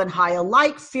low and high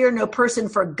alike. Fear no person,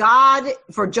 for God,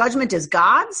 for judgment is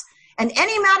God's. And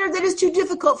any matter that is too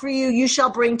difficult for you, you shall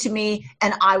bring to me,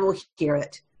 and I will hear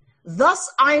it.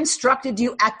 Thus I instructed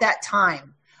you at that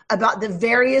time about the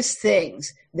various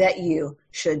things that you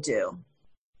should do.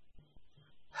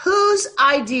 Whose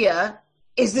idea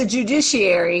is the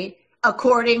judiciary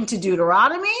according to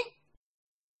Deuteronomy?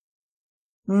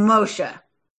 Moshe.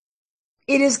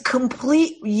 It is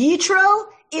complete. Yitro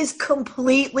is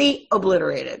completely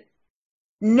obliterated.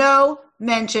 No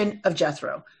mention of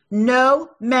Jethro.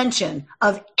 No mention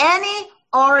of any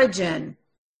origin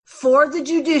for the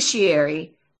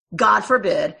judiciary, God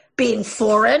forbid, being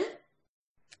foreign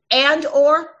and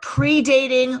or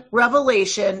predating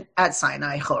revelation at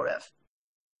Sinai Chorev.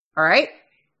 All right?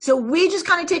 So we just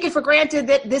kind of take it for granted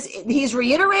that he's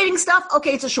reiterating stuff.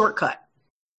 Okay, it's a shortcut.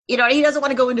 You know, he doesn't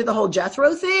want to go into the whole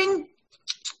Jethro thing.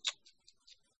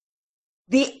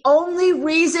 The only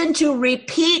reason to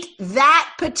repeat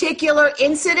that particular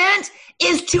incident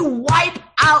is to wipe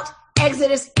out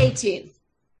Exodus 18.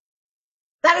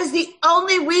 That is the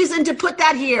only reason to put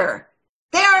that here.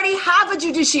 They already have a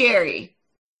judiciary.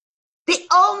 The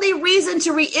only reason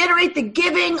to reiterate the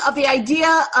giving of the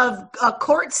idea of a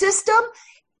court system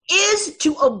is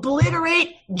to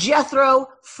obliterate Jethro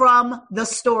from the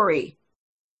story,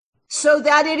 so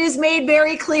that it is made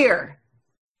very clear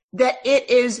that it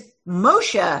is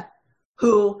Moshe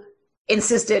who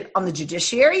insisted on the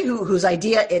judiciary, whose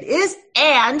idea it is.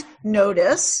 And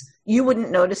notice, you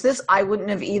wouldn't notice this, I wouldn't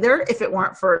have either if it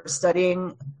weren't for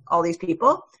studying all these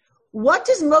people. What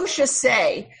does Moshe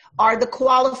say are the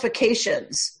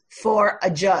qualifications for a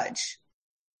judge?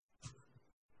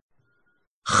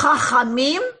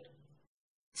 Chachamim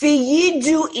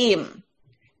v'yiduim.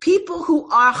 People who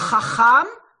are chacham,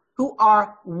 who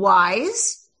are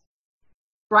wise,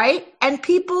 right? And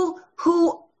people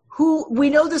who we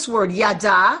know this word,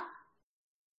 yada,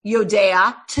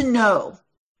 yodea, to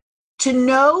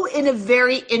know in a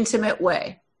very intimate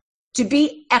way, to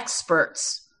be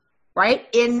experts, right?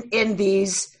 In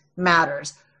these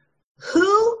matters.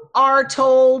 Who are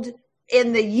told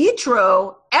in the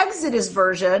Yitro Exodus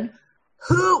version,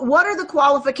 what are the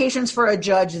qualifications for a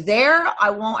judge there?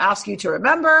 I won't ask you to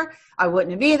remember. I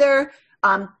wouldn't have either.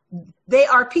 They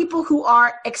are people who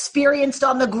are experienced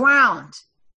on the ground.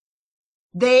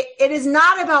 It is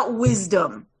not about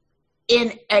wisdom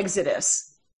in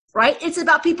Exodus, right? It's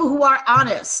about people who are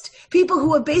honest, people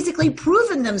who have basically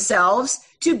proven themselves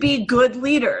to be good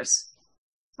leaders,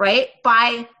 right?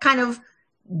 By kind of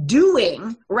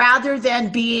doing rather than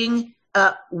being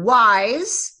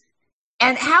wise.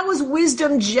 And how is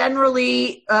wisdom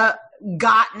generally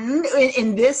gotten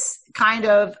in this kind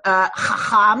of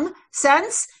chacham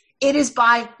sense? It is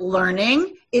by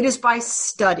learning. It is by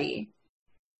study.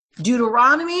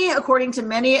 Deuteronomy, according to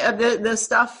many of the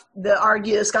stuff,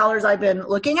 the scholars I've been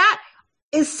looking at,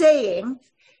 is saying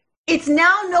it's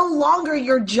now no longer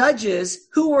your judges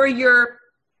who were your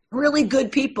really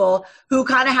good people who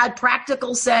kind of had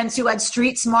practical sense, who had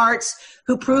street smarts,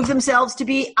 who proved themselves to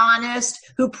be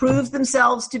honest, who proved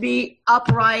themselves to be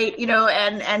upright,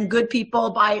 and good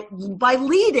people by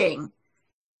leading.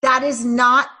 That is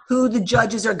not who the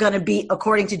judges are going to be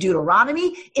according to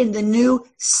Deuteronomy. In the new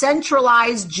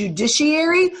centralized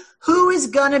judiciary, who is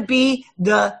going to be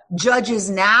the judges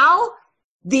now?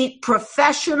 The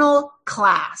professional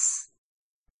class.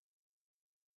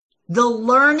 The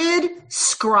learned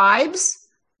scribes,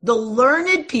 the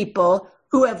learned people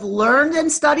who have learned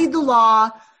and studied the law,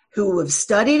 who have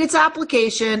studied its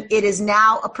application. It is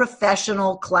now a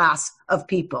professional class of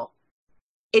people.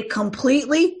 It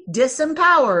completely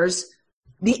disempowers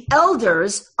the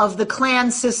elders of the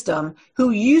clan system who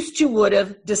would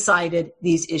have decided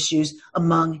these issues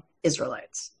among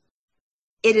Israelites.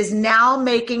 It is now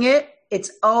making it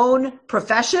its own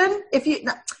profession.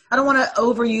 I don't want to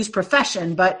overuse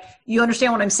profession, but you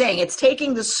understand what I'm saying. It's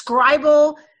taking the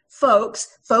scribal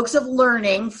folks of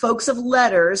learning, folks of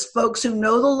letters, folks who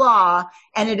know the law,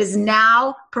 and it is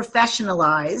now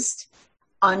professionalized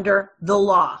under the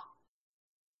law.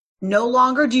 No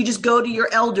longer do you just go to your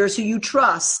elders who you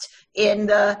trust in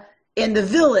the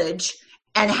village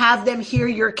and have them hear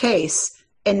your case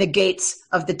in the gates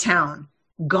of the town.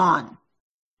 Gone.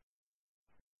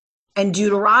 And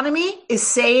Deuteronomy is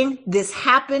saying this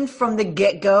happened from the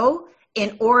get-go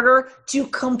in order to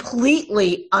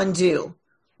completely undo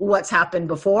what's happened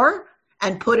before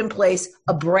and put in place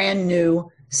a brand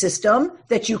new system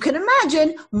that you can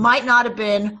imagine might not have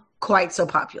been quite so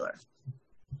popular.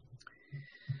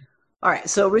 All right,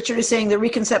 so Richard is saying the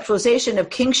reconceptualization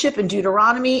of kingship in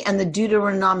Deuteronomy and the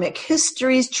Deuteronomic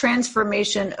histories,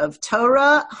 transformation of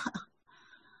Torah.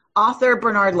 Author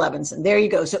Bernard Levinson. There you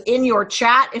go. So in your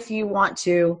chat, if you want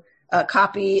to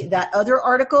copy that other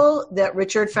article that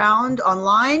Richard found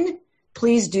online,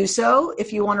 please do so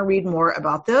if you want to read more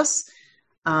about this.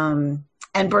 And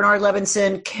Bernard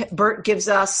Levinson, Bert gives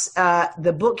us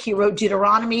the book he wrote,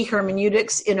 Deuteronomy,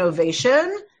 Hermeneutics,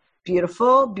 Innovation.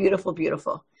 Beautiful, beautiful,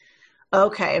 beautiful.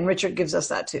 Okay, and Richard gives us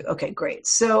that too. Okay, great.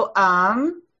 So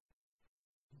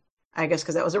I guess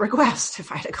because that was a request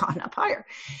if I had gone up higher.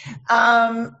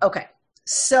 Okay,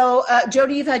 so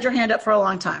Jody, you've had your hand up for a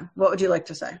long time. What would you like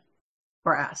to say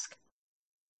or ask?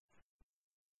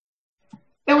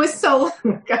 It was so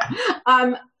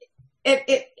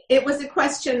it was a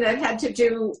question that had to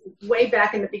do way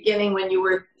back in the beginning when you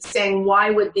were saying why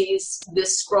would this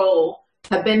scroll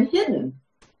have been hidden?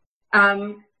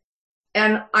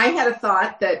 And I had a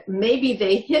thought that maybe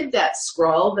they hid that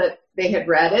scroll, that they had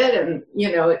read it and,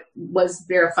 it was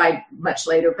verified much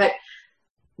later, but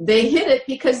they hid it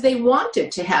because they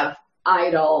wanted to have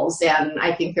idols. And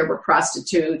I think there were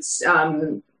prostitutes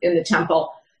in the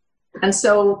temple. And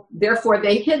so therefore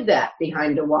they hid that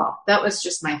behind a wall. That was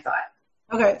just my thought.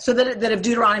 Okay. So that if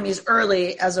Deuteronomy is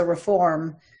early as a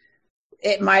reform,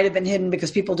 it might have been hidden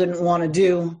because people didn't want to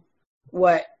do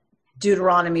what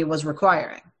Deuteronomy was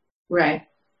requiring. Right.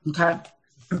 Okay.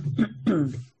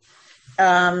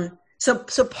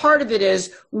 So part of it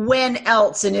is when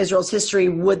else in Israel's history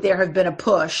would there have been a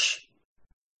push,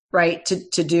 right,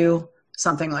 to do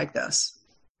something like this?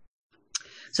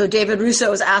 So David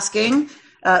Russo is asking,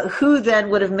 who then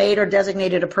would have made or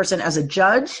designated a person as a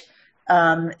judge?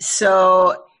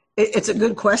 So it's a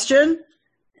good question.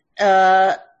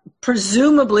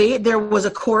 Presumably there was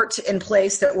a court in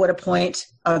place that would appoint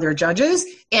other judges.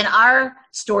 In our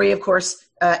story, of course,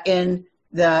 in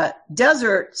the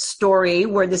desert story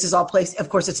where this is all placed, of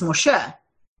course, it's Moshe.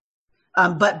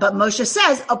 But Moshe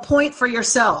says, appoint for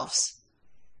yourselves,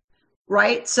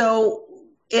 right? So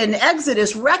in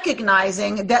Exodus,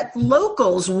 recognizing that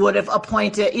locals would have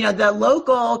appointed, the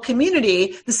local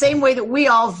community, the same way that we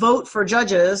all vote for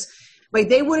judges, right?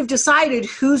 They would have decided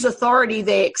whose authority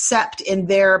they accept in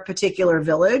their particular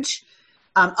village.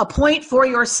 Appoint for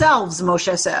yourselves,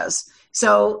 Moshe says.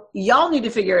 So y'all need to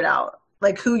figure it out.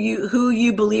 Like who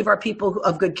you believe are people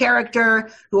of good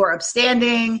character, who are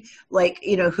upstanding,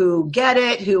 who get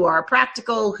it, who are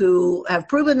practical, who have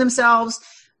proven themselves,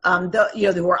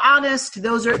 who are honest.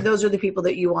 Those are the people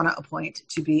that you want to appoint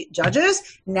to be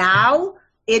judges. Now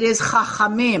it is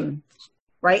chachamim,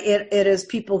 right? It is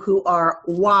people who are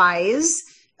wise,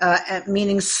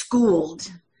 meaning schooled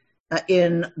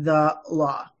in the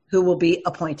law, who will be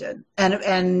appointed.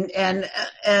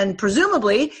 And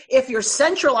presumably, if you're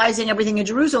centralizing everything in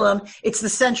Jerusalem, it's the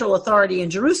central authority in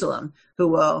Jerusalem who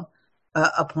will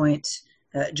appoint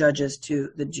judges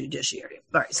to the judiciary.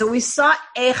 All right, so we saw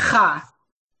echa.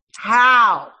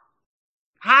 How?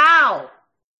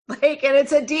 And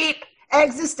it's a deep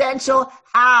existential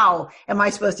how am I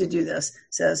supposed to do this,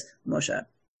 says Moshe.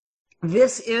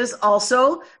 This is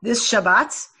also, this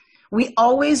Shabbat, we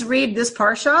always read this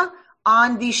parsha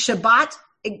on the Shabbat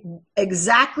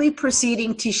exactly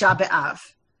preceding Tisha B'Av.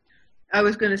 I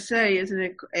was going to say, isn't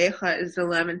it Echa is the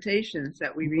Lamentations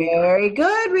that we read? Very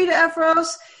good, Rita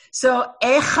Ephros. So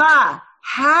Echa,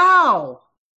 how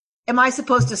am I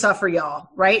supposed to suffer, y'all?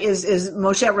 Right? Is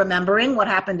Moshe remembering what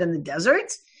happened in the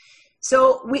desert?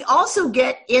 So we also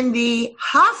get in the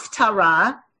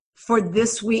Haftarah for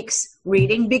this week's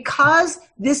reading, because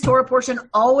this Torah portion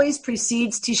always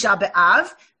precedes Tisha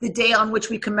B'Av, the day on which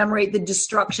we commemorate the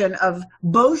destruction of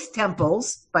both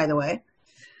temples, by the way.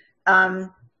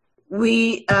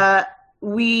 We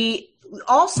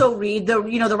also read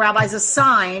the rabbis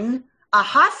assign a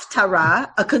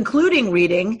Haftarah, a concluding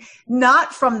reading,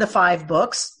 not from the 5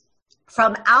 books,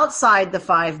 from outside the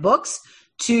 5 books,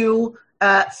 to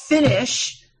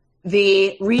finish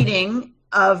the reading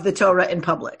of the Torah in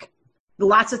public.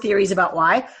 Lots of theories about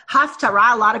why.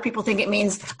 Haftarah, a lot of people think it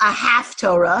means a half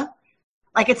Torah,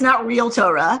 like it's not real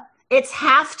Torah. It's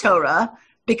half Torah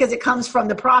because it comes from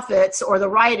the prophets or the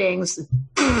writings.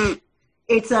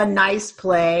 It's a nice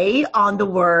play on the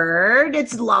word.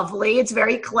 It's lovely. It's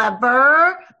very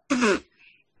clever.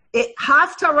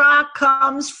 Haftarah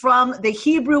comes from the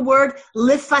Hebrew word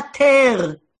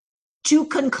lifater, to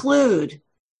conclude.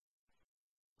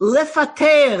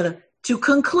 Lifater, to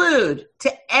conclude,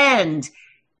 to end.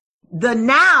 The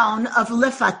noun of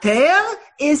lifater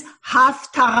is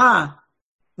haftarah,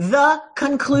 the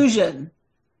conclusion.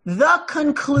 The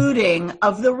concluding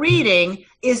of the reading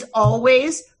is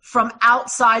always from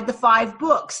outside the 5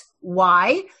 books.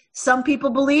 Why? Some people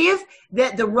believe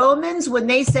that the Romans, when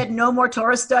they said no more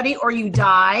Torah study or you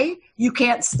die, you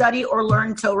can't study or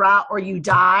learn Torah or you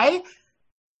die,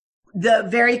 the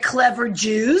very clever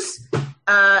Jews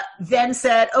then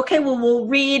said, okay, well, we'll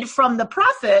read from the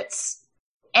prophets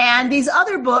and these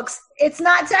other books. It's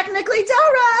not technically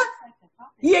Torah.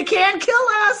 You can't kill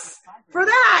us for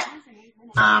that.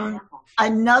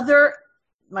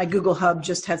 My Google Hub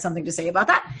just had something to say about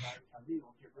that.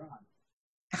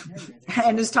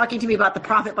 And is talking to me about The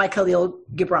Prophet by Khalil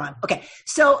Gibran. Okay,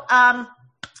 so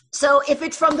if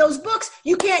it's from those books,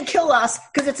 you can't kill us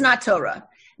because it's not Torah.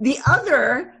 The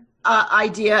other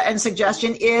idea and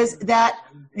suggestion is that,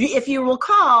 if you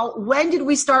recall, when did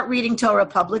we start reading Torah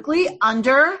publicly?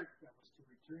 Under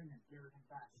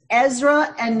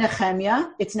Ezra and Nehemiah.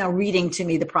 It's now reading to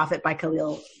me The Prophet by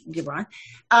Khalil Gibran.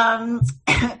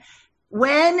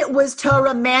 When was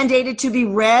Torah mandated to be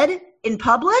read in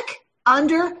public?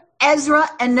 Under Ezra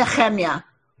and Nehemiah.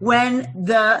 When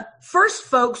the first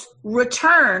folks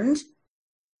returned,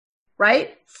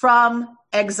 right, from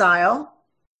exile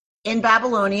in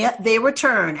Babylonia, they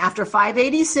return. After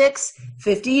 586,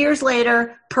 50 years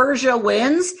later, Persia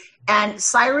wins, and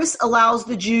Cyrus allows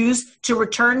the Jews to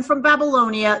return from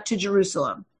Babylonia to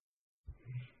Jerusalem.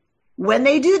 When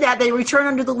they do that, they return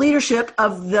under the leadership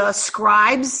of the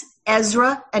scribes,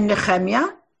 Ezra and Nehemiah,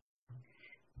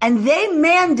 and they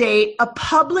mandate a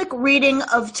public reading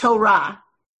of Torah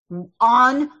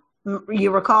on, you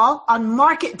recall, on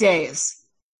market days.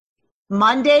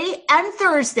 Monday and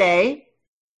Thursday,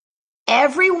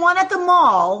 everyone at the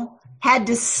mall had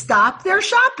to stop their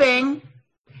shopping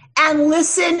and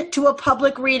listen to a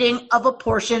public reading of a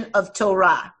portion of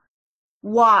Torah.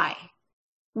 Why?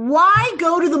 Why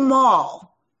go to the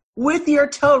mall with your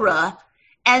Torah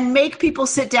and make people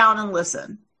sit down and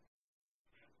listen?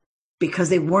 Because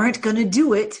they weren't going to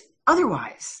do it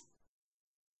otherwise.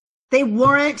 They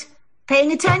weren't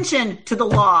paying attention to the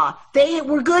law. They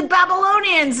were good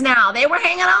Babylonians now. They were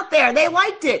hanging out there. They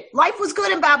liked it. Life was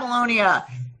good in Babylonia.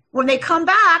 When they come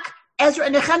back, Ezra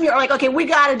and Nehemiah are like, okay, we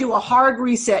got to do a hard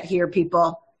reset here,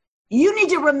 people. You need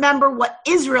to remember what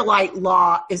Israelite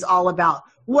law is all about,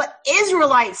 what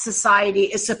Israelite society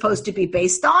is supposed to be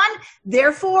based on.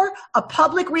 Therefore, a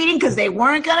public reading, because they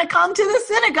weren't going to come to the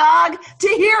synagogue to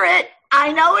hear it.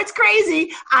 I know it's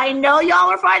crazy. I know y'all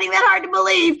are finding that hard to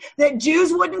believe, that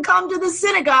Jews wouldn't come to the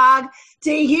synagogue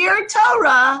to hear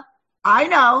Torah. I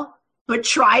know, but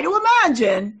try to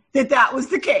imagine that that was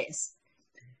the case.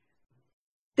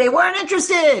 They weren't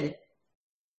interested.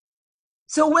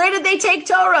 So where did they take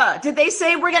Torah? Did they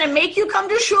say, we're going to make you come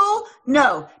to shul?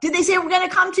 No. Did they say, we're going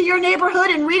to come to your neighborhood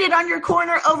and read it on your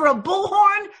corner over a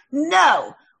bullhorn?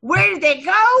 No. Where did they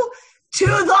go? To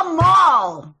the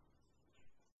mall.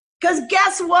 Because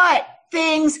guess what?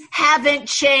 Things haven't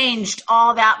changed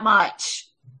all that much.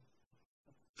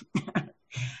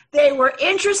 They were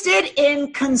interested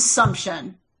in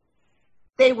consumption.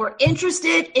 They were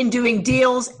interested in doing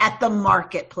deals at the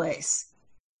marketplace.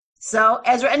 So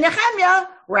Ezra and Nehemiah,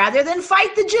 rather than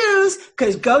fight the Jews,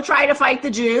 because go try to fight the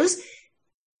Jews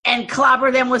and clobber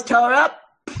them with Torah,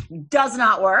 does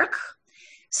not work.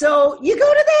 So you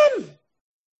go to them.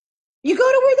 You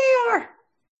go to where they are.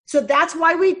 So that's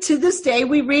why to this day,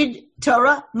 we read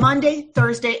Torah Monday,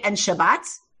 Thursday, and Shabbat,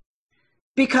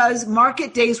 because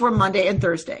market days were Monday and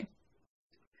Thursday.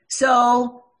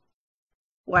 So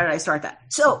why did I start that?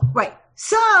 So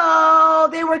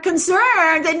they were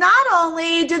concerned that not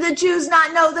only do the Jews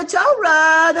not know the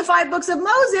Torah, the 5 books of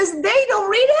Moses, they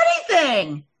don't read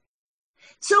anything.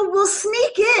 So we'll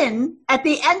sneak in, at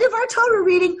the end of our Torah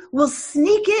reading, we'll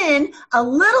sneak in a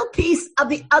little piece of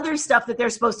the other stuff that they're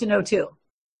supposed to know too.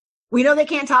 We know they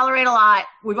can't tolerate a lot.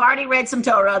 We've already read some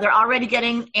Torah. They're already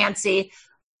getting antsy.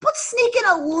 Let's sneak in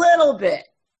a little bit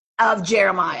of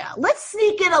Jeremiah. Let's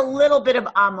sneak in a little bit of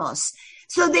Amos.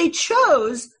 So they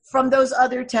chose from those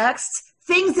other texts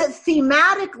things that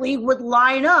thematically would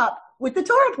line up with the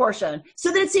Torah portion, so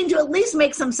that it seemed to at least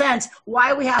make some sense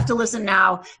why we have to listen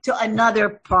now to another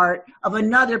part of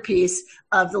another piece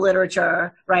of the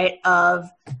literature, right, of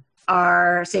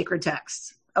our sacred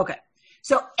texts. Okay.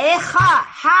 So,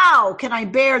 how can I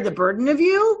bear the burden of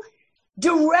you?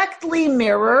 Directly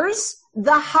mirrors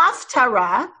the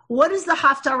Haftarah. What is the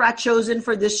Haftarah chosen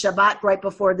for this Shabbat right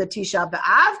before the Tisha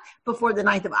B'Av, before the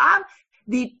 9th of Av?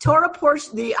 The Torah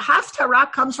portion, the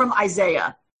Haftarah comes from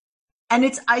Isaiah. And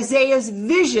it's Isaiah's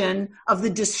vision of the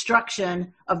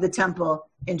destruction of the temple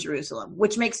in Jerusalem,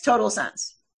 which makes total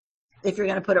sense if you're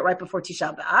going to put it right before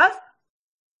Tisha B'Av.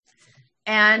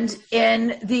 And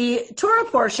in the Torah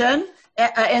portion,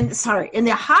 in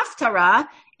the Haftarah,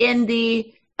 in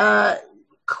the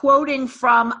quoting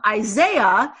from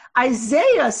Isaiah,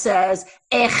 Isaiah says,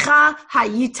 Echa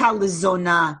hayita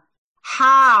lizona.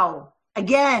 How?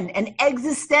 Again, an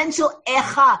existential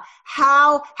echa.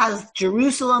 How has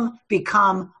Jerusalem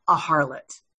become a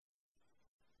harlot?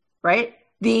 Right?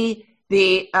 The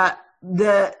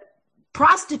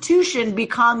prostitution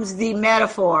becomes the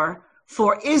metaphor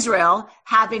for Israel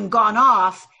having gone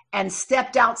off and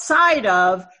stepped outside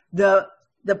of the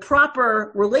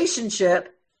proper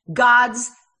relationship,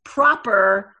 God's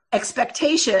proper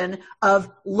expectation of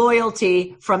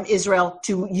loyalty from Israel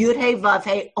to Yud-Heh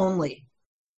Vav-Heh only.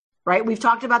 Right? We've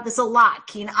talked about this a lot.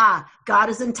 Kin'ah. God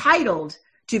is entitled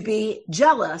to be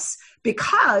jealous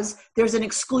because there's an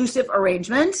exclusive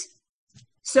arrangement.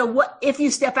 So what if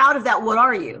you step out of that, what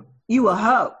are you? You a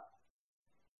hoe.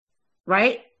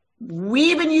 Right?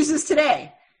 We even use this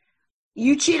today.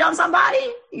 You cheat on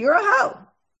somebody, you're a hoe.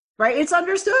 Right? It's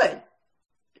understood.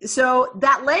 So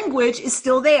that language is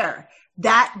still there.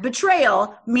 That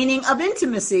betrayal, meaning of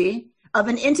intimacy, of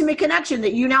an intimate connection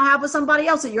that you now have with somebody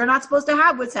else that you're not supposed to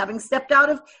have with, having stepped out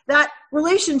of that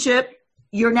relationship,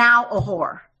 you're now a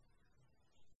whore.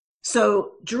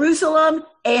 So Jerusalem,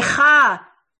 Echa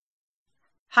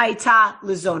Haita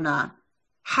Lizona.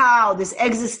 How this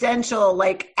existential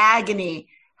agony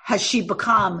has she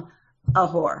become a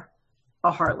whore,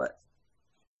 a harlot.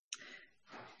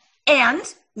 And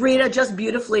Rita just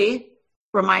beautifully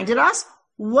reminded us,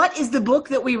 what is the book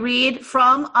that we read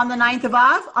from on the 9th of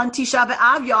Av, on Tisha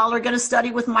B'Av? Y'all are going to study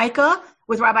with Micah,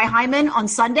 with Rabbi Hyman on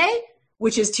Sunday,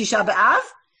 which is Tisha B'Av,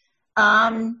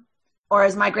 or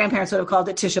as my grandparents would have called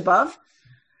it, Tisha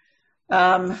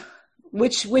B'Av,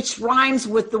 which rhymes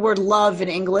with the word love in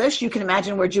English. You can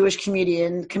imagine where Jewish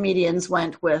comedians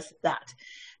went with that.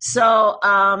 So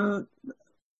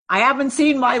I haven't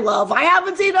seen my love. I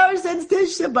haven't seen her since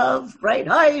Tisha B'Av, right?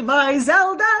 Hi, my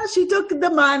Zelda. She took the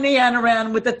money and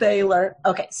ran with the tailor.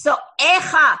 Okay, so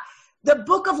Echa, the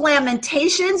book of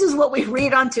Lamentations is what we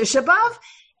read on Tisha B'Av.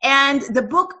 And the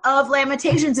book of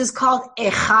Lamentations is called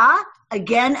Echa,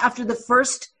 again, after the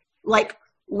first,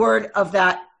 word of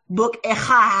that book,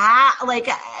 Echa.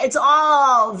 It's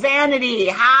all vanity.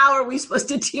 How are we supposed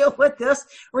to deal with this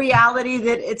reality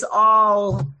that it's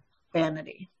all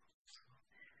vanity?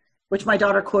 Which my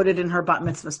daughter quoted in her bat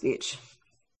mitzvah speech,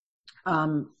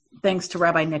 thanks to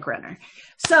Rabbi Nick Renner.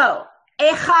 So,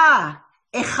 Echa,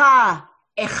 Echa,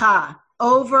 Echa,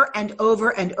 over and over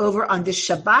and over on this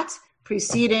Shabbat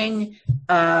preceding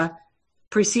Tisha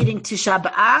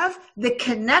B'Av. The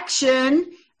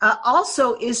connection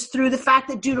also is through the fact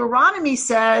that Deuteronomy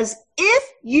says, if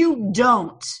you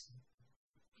don't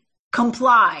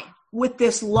comply with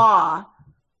this law,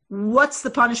 what's the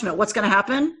punishment? What's going to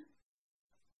happen?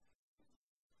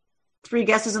 3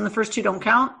 guesses and the first 2 don't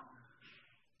count.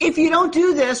 If you don't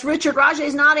do this, Richard Rajay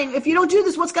is nodding. If you don't do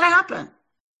this, what's going to happen?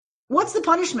 What's the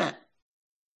punishment?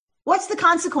 What's the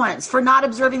consequence for not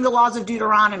observing the laws of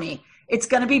Deuteronomy? It's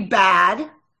going to be bad,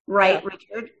 right,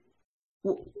 Richard?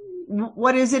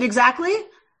 What is it exactly?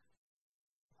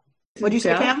 What did you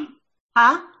say, Pam?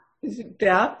 Huh? Is it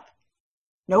death?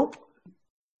 Nope.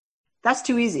 That's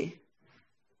too easy.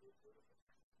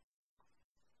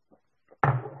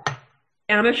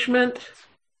 Banishment?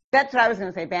 That's what I was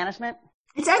going to say, banishment.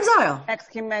 It's exile.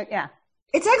 Yeah.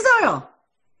 It's exile.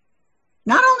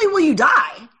 Not only will you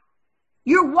die,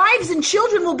 your wives and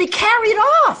children will be carried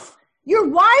off. Your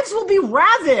wives will be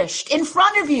ravished in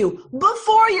front of you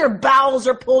before your bowels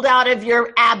are pulled out of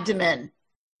your abdomen.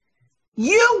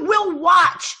 You will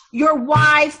watch your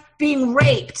wife being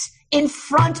raped in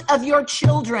front of your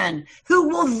children, who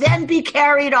will then be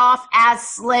carried off as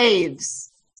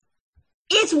slaves.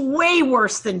 It's way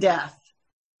worse than death.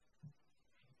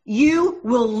 You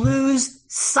will lose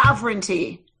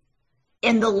sovereignty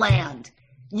in the land.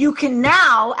 You can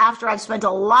now, after I've spent a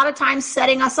lot of time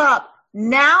setting us up,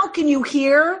 now can you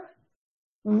hear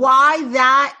why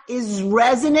that is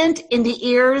resonant in the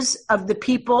ears of the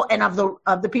people and of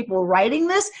the people writing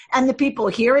this and the people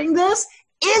hearing this?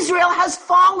 Israel has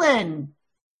fallen.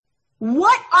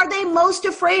 What are they most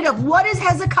afraid of? What is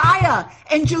Hezekiah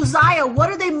and Josiah? What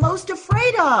are they most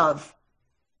afraid of?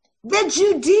 That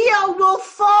Judea will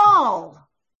fall.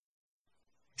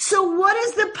 So what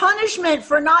is the punishment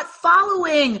for not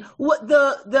following what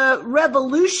the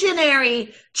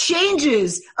revolutionary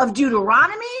changes of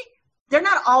Deuteronomy? They're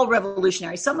not all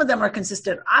revolutionary. Some of them are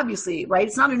consistent, obviously, right?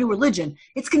 It's not a new religion.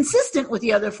 It's consistent with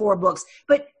the other 4 books.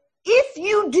 But if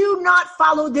you do not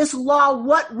follow this law,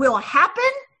 what will happen?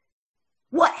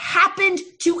 What happened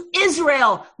to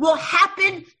Israel will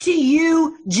happen to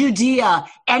you, Judea.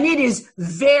 And it is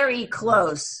very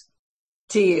close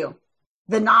to you,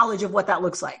 the knowledge of what that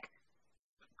looks like.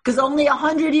 Because only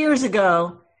 100 years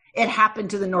ago, it happened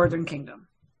to the northern kingdom,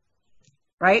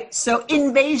 right? So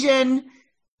invasion,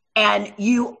 and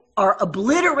you are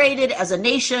obliterated as a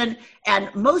nation,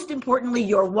 and most importantly,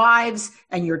 your wives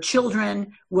and your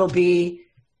children will be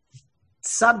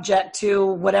subject to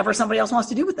whatever somebody else wants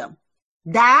to do with them.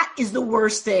 That is the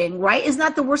worst thing, right? Isn't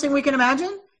that the worst thing we can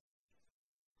imagine?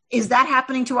 Is that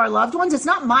happening to our loved ones? It's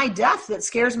not my death that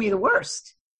scares me the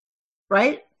worst,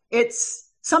 right? It's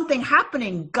something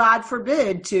happening, God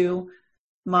forbid, to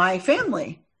my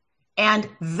family. And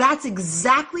that's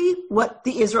exactly what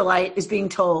the Israelite is being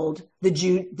told.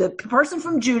 The person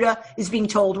from Judah is being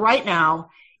told right now,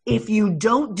 if you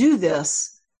don't do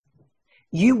this,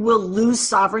 you will lose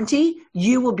sovereignty,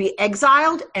 you will be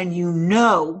exiled, and you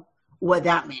know what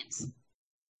that means.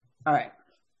 All right.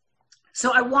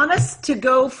 So I want us to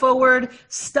go forward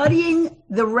studying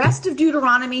the rest of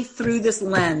Deuteronomy through this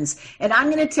lens. And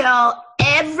I'm going to tell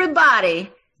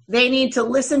everybody they need to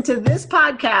listen to this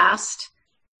podcast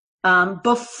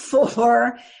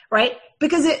before, right?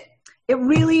 Because it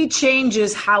really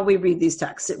changes how we read these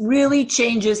texts. It really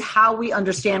changes how we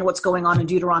understand what's going on in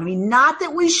Deuteronomy. Not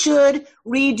that we should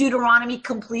read Deuteronomy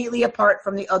completely apart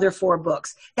from the other 4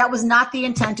 books. That was not the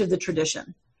intent of the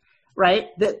tradition, right?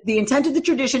 The intent of the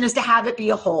tradition is to have it be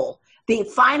a whole. The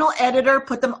final editor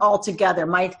put them all together.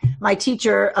 My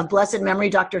teacher of blessed memory,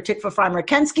 Dr. Tikva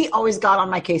Freimer-Kensky, always got on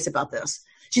my case about this.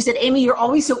 She said, Amy, you're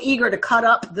always so eager to cut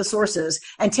up the sources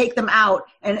and take them out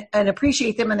and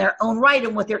appreciate them in their own right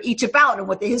and what they're each about and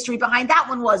what the history behind that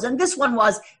one was and this one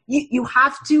was. You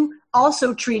have to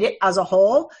also treat it as a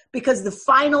whole, because the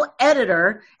final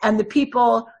editor and the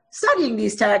people studying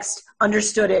these texts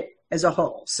understood it as a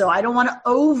whole. So I don't want to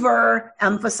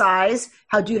overemphasize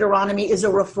how Deuteronomy is a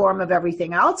reform of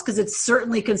everything else, because it's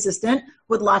certainly consistent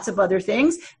with lots of other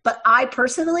things. But I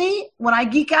personally, when I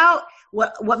geek out,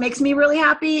 what makes me really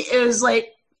happy is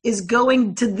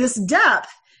going to this depth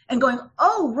and going,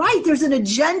 oh, right, there's an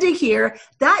agenda here.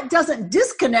 That doesn't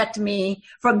disconnect me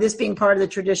from this being part of the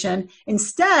tradition.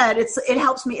 Instead, it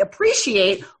helps me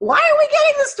appreciate, why are we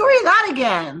getting the story of that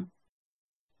again?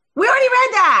 We already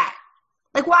read that.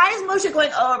 Why is Moshe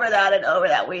going over that and over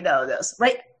that? We know this,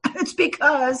 right? It's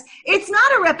because it's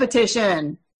not a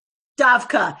repetition,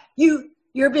 Davka.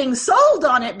 You're being sold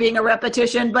on it being a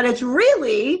repetition, but it's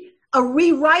really a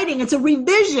rewriting. It's a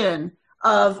revision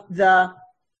of the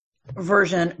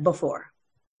version before.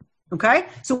 Okay?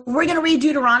 So we're going to read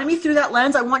Deuteronomy through that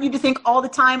lens. I want you to think all the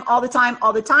time,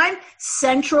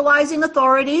 centralizing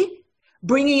authority,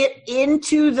 bringing it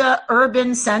into the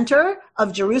urban center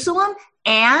of Jerusalem,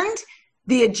 and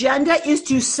the agenda is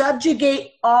to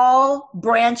subjugate all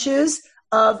branches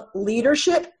of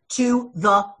leadership to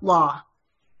the law.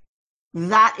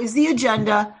 That is the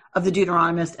agenda of the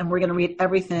Deuteronomist, and we're going to read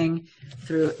everything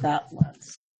through that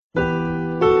lens.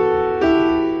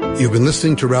 You've been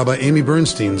listening to Rabbi Amy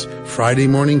Bernstein's Friday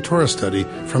Morning Torah Study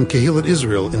from Kehillat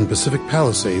Israel in Pacific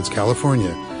Palisades,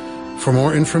 California. For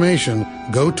more information,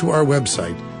 go to our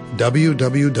website,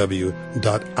 www.ourki.org.